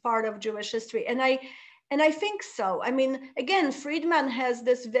 This is part of Jewish history, and I think so. I mean, again, Friedman has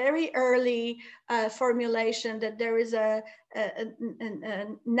this very early formulation that there is a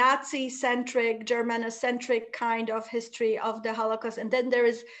Nazi-centric, Germanocentric kind of history of the Holocaust, and then there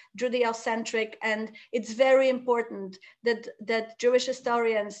is Judeo-centric, and it's very important that Jewish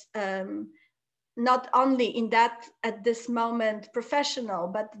historians, not only at this moment professional,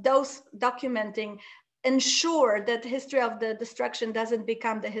 but those documenting, ensure that the history of the destruction doesn't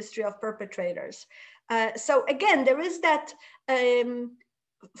become the history of perpetrators. So again, there is that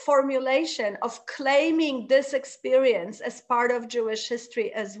formulation of claiming this experience as part of Jewish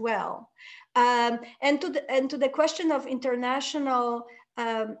history as well. And to the question of international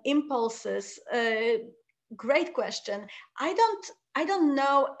impulses, great question. I don't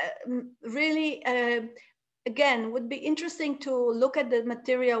know really again, would be interesting to look at the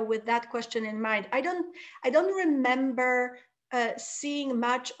material with that question in mind. I don't remember seeing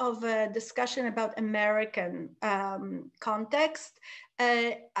much of a discussion about American context.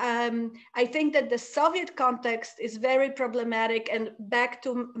 I think that the Soviet context is very problematic, and back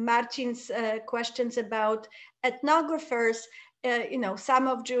to Marcin's questions about ethnographers, you know, some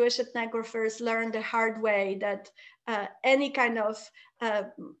of Jewish ethnographers learned the hard way that any kind of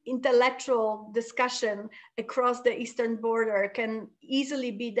intellectual discussion across the eastern border can easily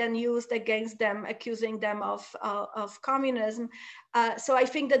be then used against them, accusing them of communism. So I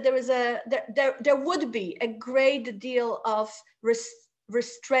think that there would be a great deal of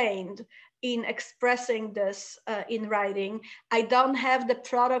restraint in expressing this in writing. I don't have the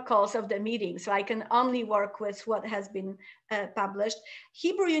protocols of the meeting, so I can only work with what has been published.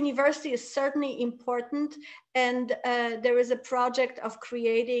 Hebrew University is certainly important, and there is a project of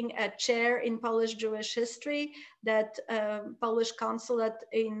creating a chair in Polish Jewish history that Polish consulate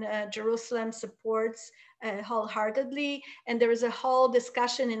in Jerusalem supports wholeheartedly, and there is a whole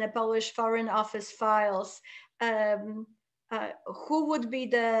discussion in the Polish Foreign Office files who would be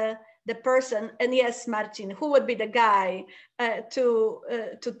the person, and yes, Marcin, who would be the guy to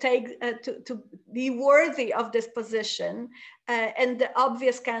be worthy of this position? And the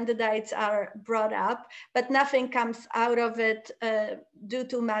obvious candidates are brought up, but nothing comes out of it due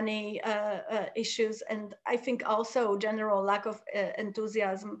to many issues, and I think also general lack of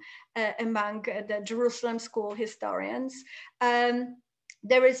enthusiasm among the Jerusalem school historians.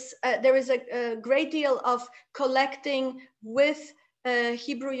 There is a great deal of collecting with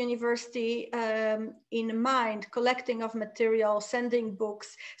Hebrew University in mind, collecting of material, sending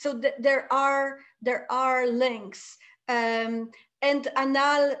books. So there are links, and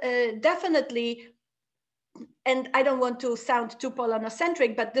Anal definitely. And I don't want to sound too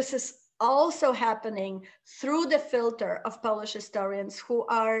Polonocentric, but this is also happening through the filter of Polish historians who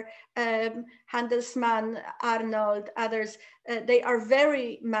are Handelsman, Arnold, others. They are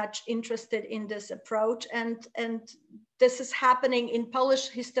very much interested in this approach, and this is happening in Polish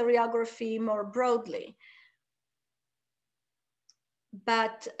historiography more broadly.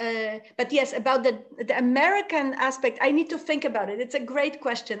 But yes, about the American aspect, I need to think about it. It's a great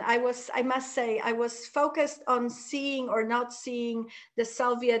question. I must say, I was focused on seeing or not seeing the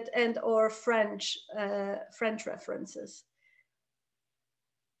Soviet and or French references.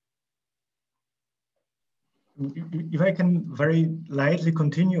 If I can very lightly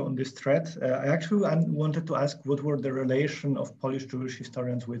continue on this thread, I actually wanted to ask what were the relation of Polish Jewish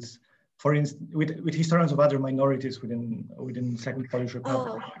historians with, for instance, with historians of other minorities within Second Polish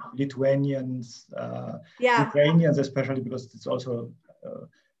Republic, Lithuanians, Ukrainians, especially because it's also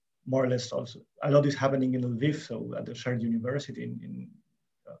more or less also a lot is happening in Lviv, so at the shared university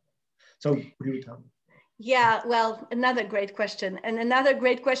so could you tell me? Yeah, well, another great question, and another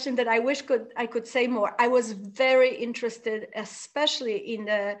great question that I wish I could say more. I was very interested, especially in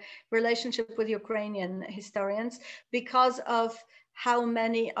the relationship with Ukrainian historians, because of how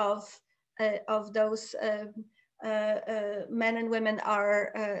many of those men and women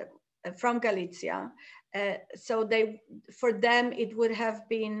are from Galicia. So for them, it would have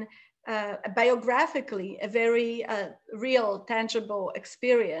been biographically a very real, tangible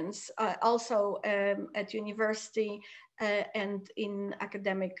experience, also at university and in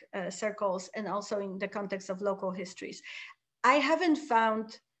academic circles, and also in the context of local histories. I haven't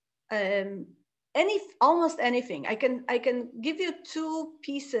found almost anything. I can give you two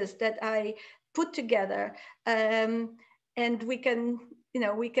pieces that I put together, and we can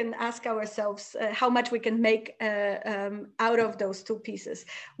ask ourselves how much we can make out of those two pieces.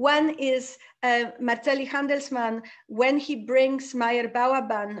 One is Marceli Handelsman, when he brings Meyer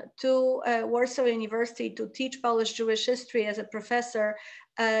Bałaban to Warsaw University to teach Polish Jewish history as a professor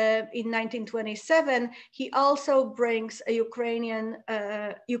in 1927, he also brings a Ukrainian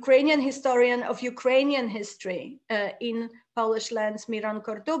historian of Ukrainian history in Polish lands, Miron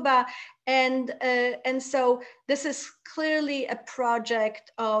Korduba, and so this is clearly a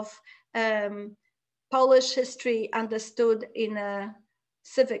project of Polish history understood in a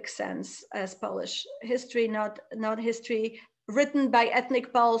civic sense as Polish history, not history written by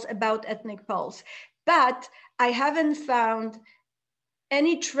ethnic Poles about ethnic Poles. But I haven't found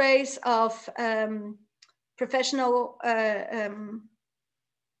any trace of professional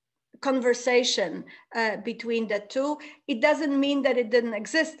conversation between the two. It doesn't mean that it didn't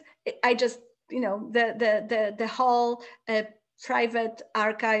exist. I just, the whole private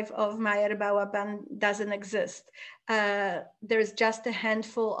archive of Meyer Bałaban doesn't exist. There's just a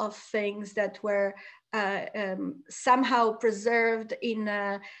handful of things that were somehow preserved in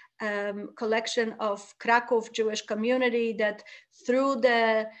collection of Krakow Jewish community that through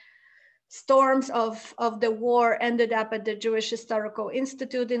the storms of the war ended up at the Jewish Historical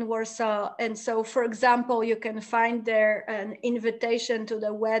Institute in Warsaw. And so, for example, you can find there an invitation to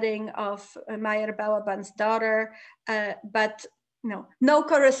the wedding of Meyer Bałaban's daughter, but no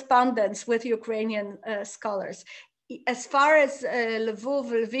correspondence with Ukrainian scholars. As far as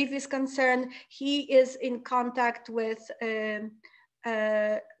Lviv is concerned, he is in contact with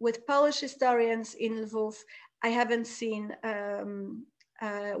Polish historians in Lviv. I haven't seen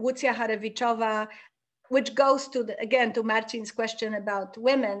Łucja Harewiczowa, which goes to again to Marcin's question about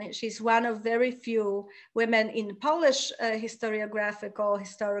women. She's one of very few women in Polish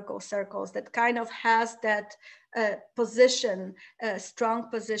historical circles that kind of has that position,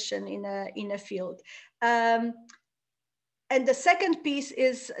 strong position in a field. And the second piece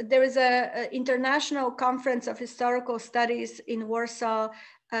is there is an international conference of historical studies in Warsaw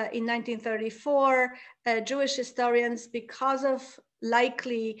in 1934. Jewish historians, because of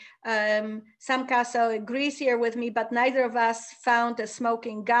likely, Sam Casso agrees here with me, but neither of us found a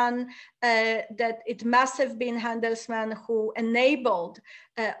smoking gun, that it must have been Handelsman who enabled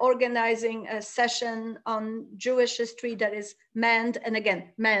organizing a session on Jewish history that is manned, and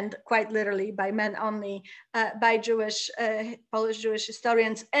again, manned quite literally by men only, by Polish Jewish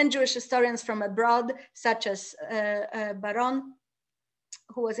historians and Jewish historians from abroad, such as Baron,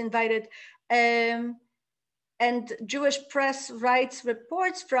 who was invited. And Jewish press writes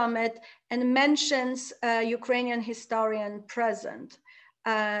reports from it and mentions a Ukrainian historian present,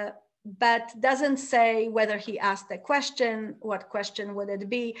 but doesn't say whether he asked a question, what question would it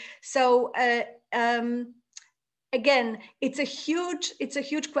be. So again, it's a huge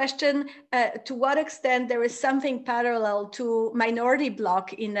question to what extent there is something parallel to minority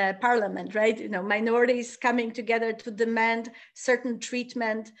bloc in a parliament, right? Minorities coming together to demand certain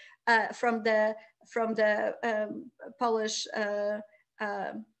treatment from the Polish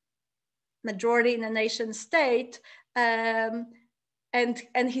majority in a nation state, and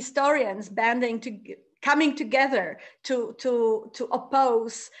historians coming together to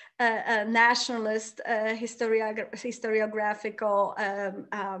oppose nationalist historiographical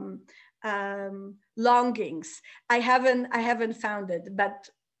longings. I haven't found it, but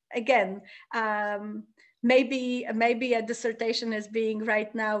again. Maybe a dissertation is being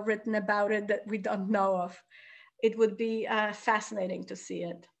right now written about it that we don't know of. It would be fascinating to see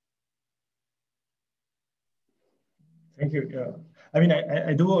it. Thank you. Yeah, I mean,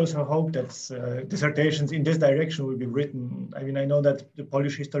 I do also hope that dissertations in this direction will be written. I mean, I know that the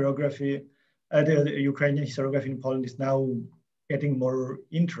Polish historiography, the Ukrainian historiography in Poland is now getting more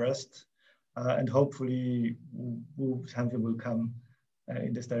interest, and hopefully something will come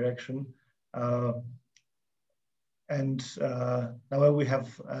in this direction. And now we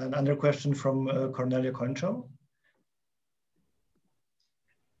have another question from Cornelia Concho.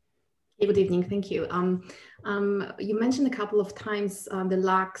 Good evening, thank you. You mentioned a couple of times the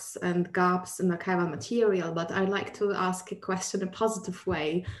lacks and gaps in archival material, but I'd like to ask a question in a positive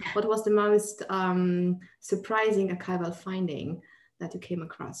way. What was the most surprising archival finding that you came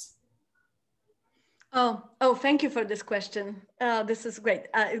across? Oh, thank you for this question. This is great.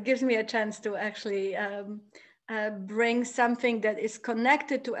 It gives me a chance to actually bring something that is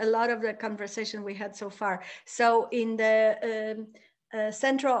connected to a lot of the conversation we had so far. So in the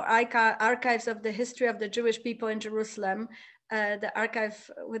Central Archives of the History of the Jewish People in Jerusalem, the archive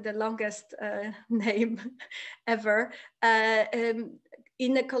with the longest name ever,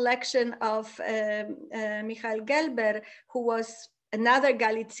 in a collection of Michael Gelber, who was another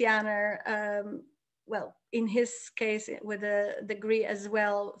Galicianer, well, in his case with a degree as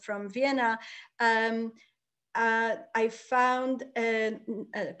well from Vienna. I found a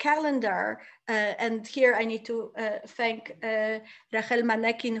calendar, and here I need to thank Rachel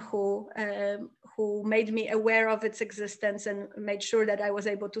Manekin, who made me aware of its existence and made sure that I was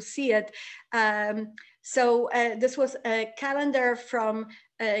able to see it. So this was a calendar from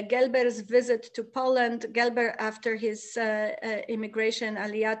Gelber's visit to Poland. Gelber, after his immigration,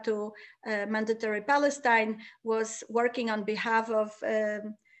 aliyah to mandatory Palestine, was working on behalf of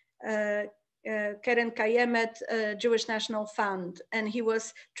Keren Kayemet, Jewish National Fund, and he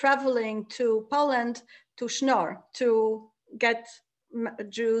was traveling to Poland to Schnorr to get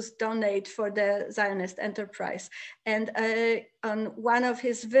Jews donate for the Zionist enterprise. And on one of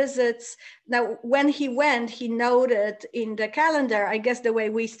his visits, now when he went, he noted in the calendar, I guess the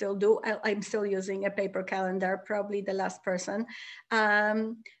way we still do, I'm still using a paper calendar, probably the last person,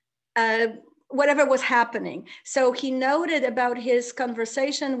 whatever was happening. So he noted about his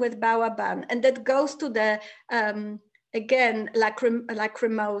conversation with Bałaban, and that goes to the again,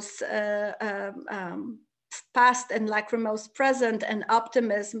 lachrymose past and lachrymose present, and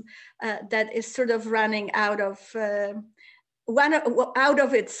optimism that is sort of running out of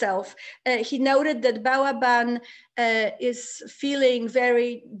itself. He noted that Bałaban is feeling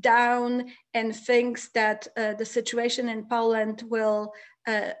very down and thinks that the situation in Poland will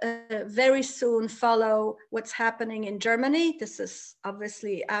very soon follow what's happening in Germany. This is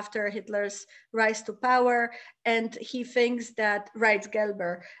obviously after Hitler's rise to power, and he thinks that, writes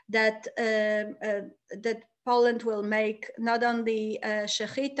Gelber, that that Poland will make not only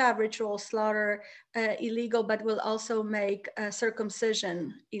shechita, ritual slaughter, illegal, but will also make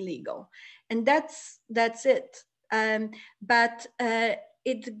circumcision illegal, and that's it. But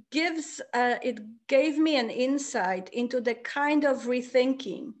it gave me an insight into the kind of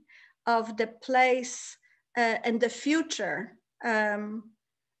rethinking of the place and the future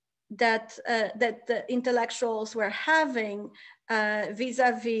that the intellectuals were having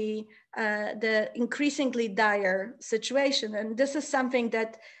vis-a-vis the increasingly dire situation. And this is something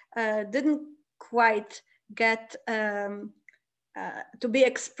that didn't quite get to be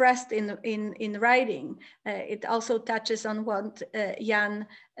expressed in writing. It also touches on what Jan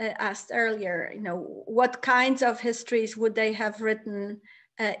asked earlier. You know, what kinds of histories would they have written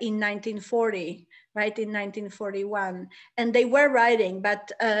in 1940, right, in 1941? And they were writing, but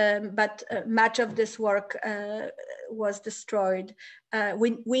much of this work was destroyed.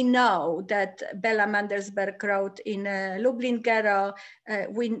 We know that Bela Mandersberg wrote in Lublin Ghetto.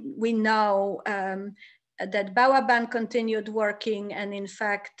 We know that Bałaban continued working, and in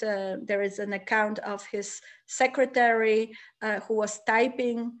fact, there is an account of his secretary who was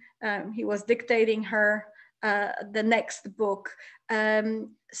typing, he was dictating her the next book.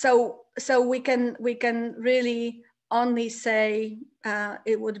 So we can really only say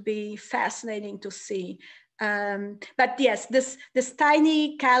it would be fascinating to see. But yes, this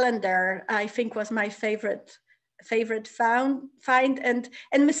tiny calendar, I think, was my favorite find,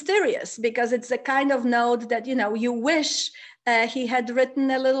 and mysterious, because it's a kind of note that, you know, you wish he had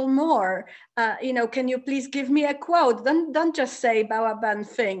written a little more. You know, can you please give me a quote? Don't just say Bałaban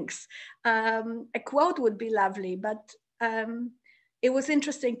thinks. A quote would be lovely, but it was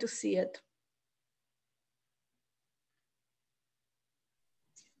interesting to see it.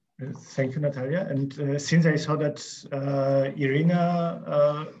 Thank you, Natalia. And since I saw that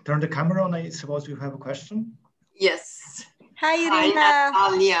Irina turned the camera on, I suppose you have a question? Yes. Hi, Irina.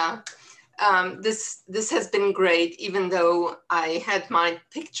 Natalia. This has been great, even though I had my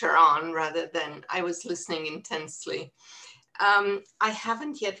picture on rather than I was listening intensely. I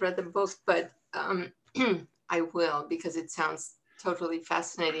haven't yet read the book, but I will, because it sounds totally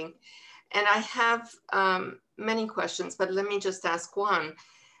fascinating. And I have many questions, but let me just ask one.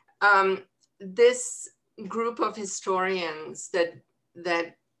 This group of historians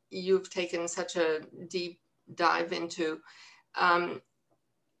that you've taken such a deep dive into,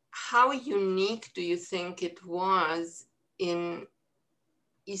 how unique do you think it was in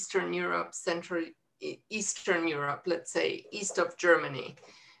Eastern Europe, Eastern Europe, let's say, east of Germany?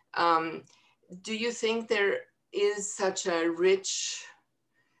 Do you think there is such a rich,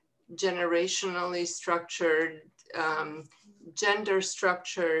 generationally structured, gender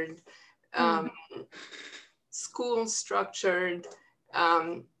structured, school structured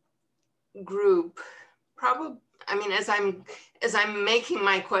group? Probably, I mean, as I'm making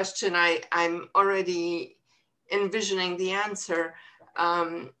my question, I'm already envisioning the answer,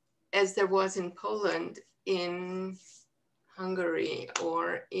 as there was in Poland, in Hungary,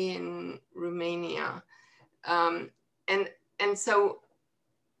 or in Romania. And so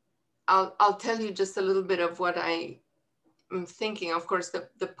I'll tell you just a little bit of what I'm thinking. Of course,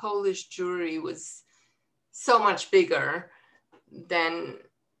 the Polish Jewry was so much bigger than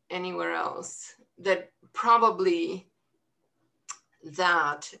anywhere else, that probably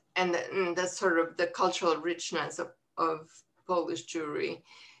that and the sort of the cultural richness of Polish Jewry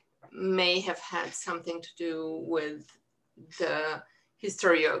may have had something to do with the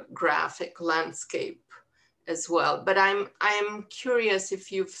historiographic landscape as well. But I'm curious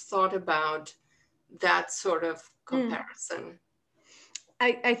if you've thought about that sort of comparison.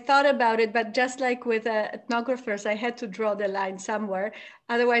 I thought about it, but just like with ethnographers, I had to draw the line somewhere.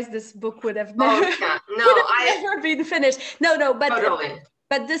 Otherwise, this book would have never, never been finished. No, but totally.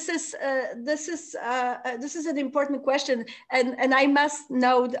 But this is an important question, and I must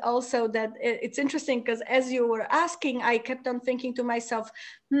note also that it's interesting, because as you were asking, I kept on thinking to myself,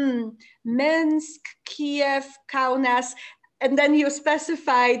 Minsk, Kiev, Kaunas. And then you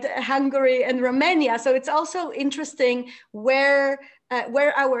specified Hungary and Romania. So it's also interesting where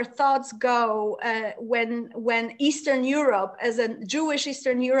where our thoughts go when Eastern Europe, as a Jewish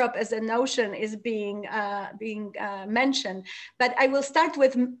Eastern Europe as a notion, is being mentioned. But I will start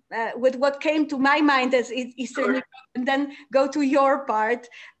with what came to my mind as Eastern Europe, and then go to your part.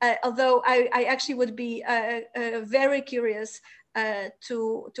 Although I actually would be very curious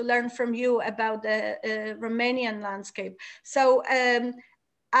to learn from you about the Romanian landscape. So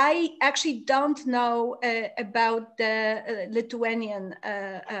I actually don't know about the Lithuanian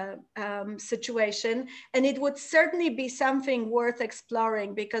situation, and it would certainly be something worth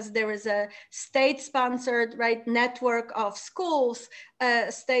exploring, because there is a state-sponsored network of schools,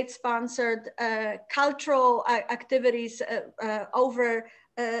 state-sponsored cultural activities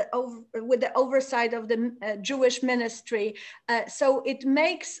with the oversight of the Jewish ministry. So it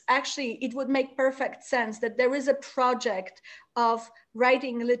would make perfect sense that there is a project of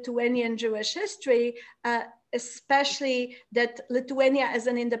writing Lithuanian Jewish history, especially that Lithuania as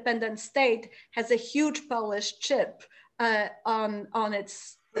an independent state has a huge Polish chip on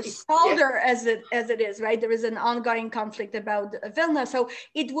its shoulder, as it is, right? There is an ongoing conflict about Vilna, so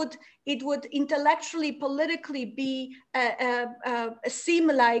it would intellectually, politically be seem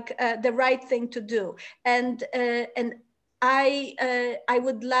like the right thing to do, and I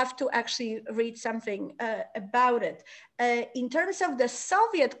would love to actually read something about it. In terms of the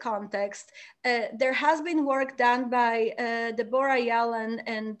Soviet context, there has been work done by Deborah Yellen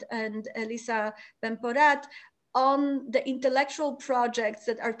and Elisa Bemporat on the intellectual projects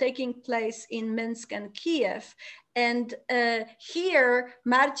that are taking place in Minsk and Kiev. And here,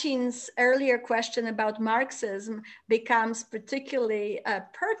 Marcin's earlier question about Marxism becomes particularly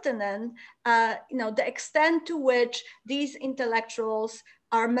pertinent. The extent to which these intellectuals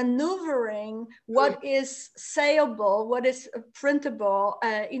are maneuvering what is sayable, what is printable,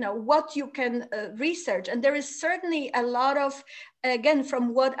 what you can research. And there is certainly a lot of, again,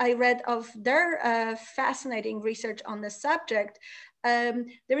 from what I read of their fascinating research on the subject,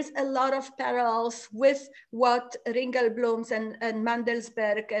 there is a lot of parallels with what Ringelblums and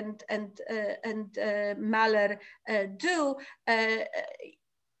Mandelsberg and Mahler do.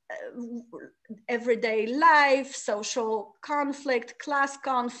 Everyday life, social conflict, class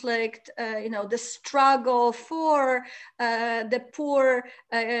conflict, the struggle for the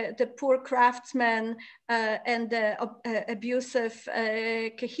poor craftsmen and the abusive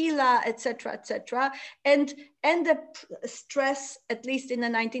kehila, etc., etc. And the stress, at least in the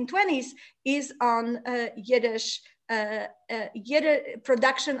 1920s, is on Yiddish.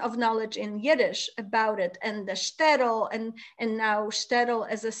 Production of knowledge in Yiddish about it, and the shtetl, and now shtetl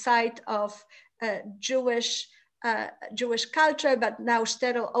as a site of Jewish culture, but now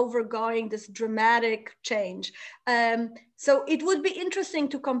shtetl overgoing this dramatic change. So it would be interesting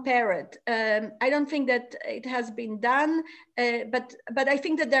to compare it. I don't think that it has been done, but I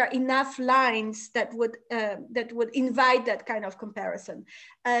think that there are enough lines that would invite that kind of comparison.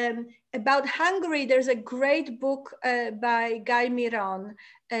 About Hungary, there's a great book by Guy Miron,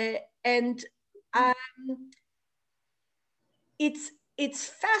 and it's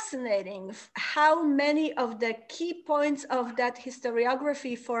fascinating how many of the key points of that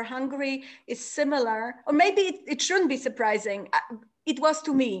historiography for Hungary is similar, or maybe it shouldn't be surprising. It was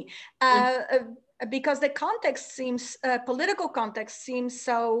to me, because the context seems, political context seems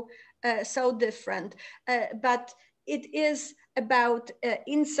so different, but it is about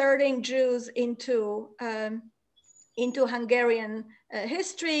inserting Jews into Hungarian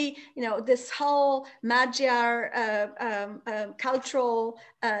history, this whole Magyar cultural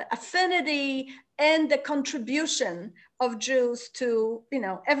affinity, and the contribution of Jews to,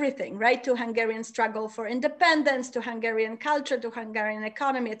 everything, right? To Hungarian struggle for independence, to Hungarian culture, to Hungarian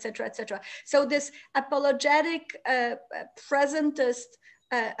economy, etc., etc. So this apologetic, presentist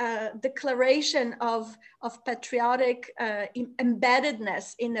declaration of patriotic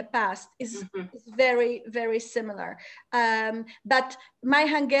embeddedness in the past is very, very similar. But my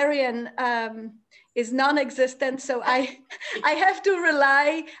Hungarian is non-existent, so I have to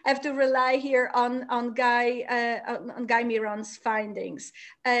rely here on Guy Miron's findings.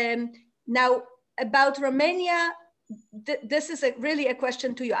 Now about Romania, this is really a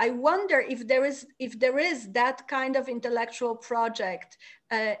question to you. I wonder if there is that kind of intellectual project,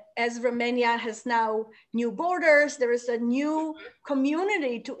 as Romania has now new borders, there is a new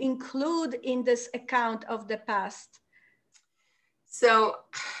community to include in this account of the past. So,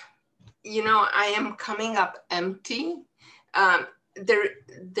 I am coming up empty.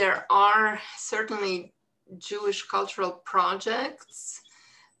 There are certainly Jewish cultural projects,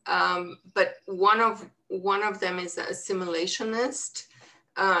 but one of them is assimilationist.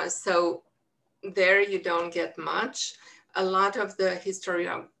 So there you don't get much. a lot of the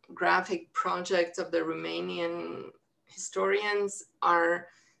historiographic projects of the Romanian historians are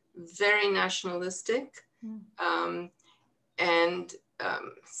very nationalistic. And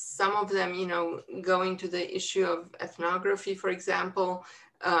some of them, you know, going to the issue of ethnography, for example,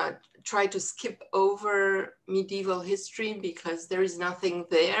 try to skip over medieval history because there is nothing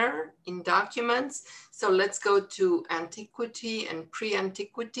there in documents. So let's go to antiquity and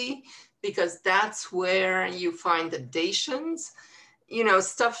pre-antiquity, because that's where you find the dations, you know,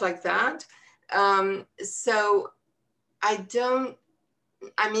 stuff like that. So I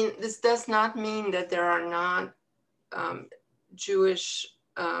mean, this does not mean that there are not Jewish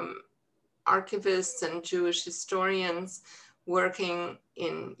archivists and Jewish historians working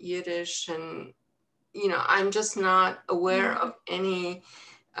in Yiddish, and you know, I'm just not aware of any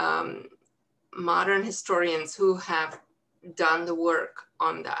modern historians who have done the work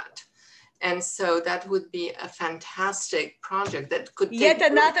on that. And so that would be a fantastic project that could take yet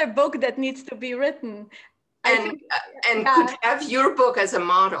another book that needs to be written. And could have your book as a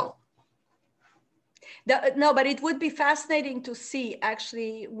model. No, but it would be fascinating to see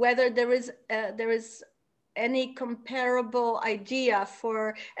actually whether there is any comparable idea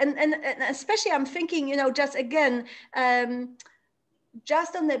for, and especially I'm thinking, you know, just again,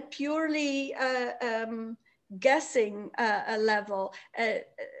 just on a purely guessing level.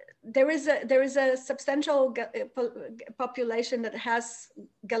 There is a substantial population that has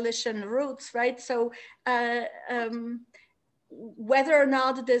Galician roots, right? So whether or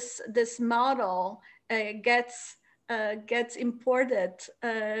not this model gets imported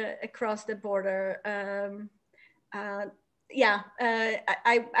across the border, I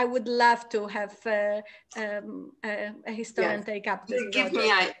would love to have a historian take up this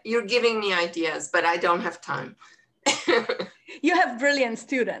project. You're giving me ideas, but I don't have time. You have brilliant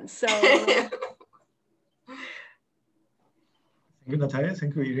students, so. Thank you, Natalia.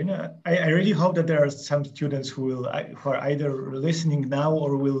 Thank you, Irina. I really hope that there are some students who are either listening now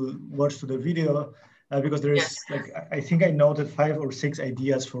or will watch to the video, because there is I think I noted 5 or 6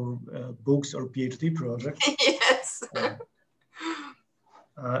 ideas for books or PhD projects. Yes.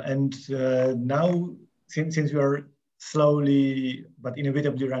 Now, since we are slowly but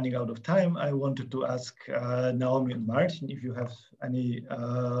inevitably running out of time, I wanted to ask Naomi and Marcin if you have any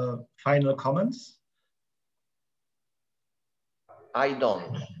final comments. I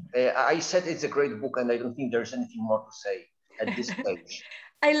don't. I said it's a great book, and I don't think there's anything more to say at this stage.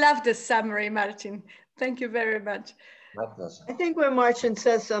 I love this summary, Marcin. Thank you very much. My pleasure. I think when Marcin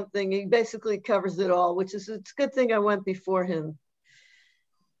says something, he basically covers it all, which is, it's a good thing I went before him.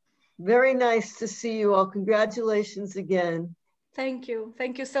 Very nice to see you all. Congratulations again. Thank you.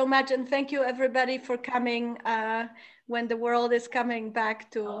 Thank you so much. And thank you everybody for coming when the world is coming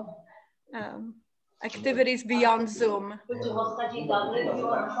back to activities beyond Zoom.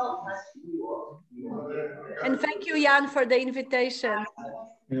 And thank you, Jan, for the invitation.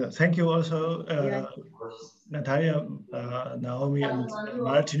 Yeah, thank you also, Natalia, Naomi, and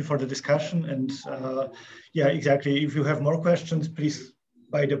Marcin for the discussion. And yeah, exactly. If you have more questions, please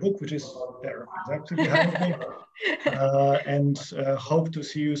buy the book, which is there exactly behind me. And hope to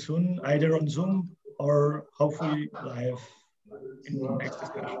see you soon, either on Zoom or hopefully live in the next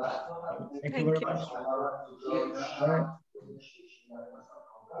discussion. So thank you very much. Bye.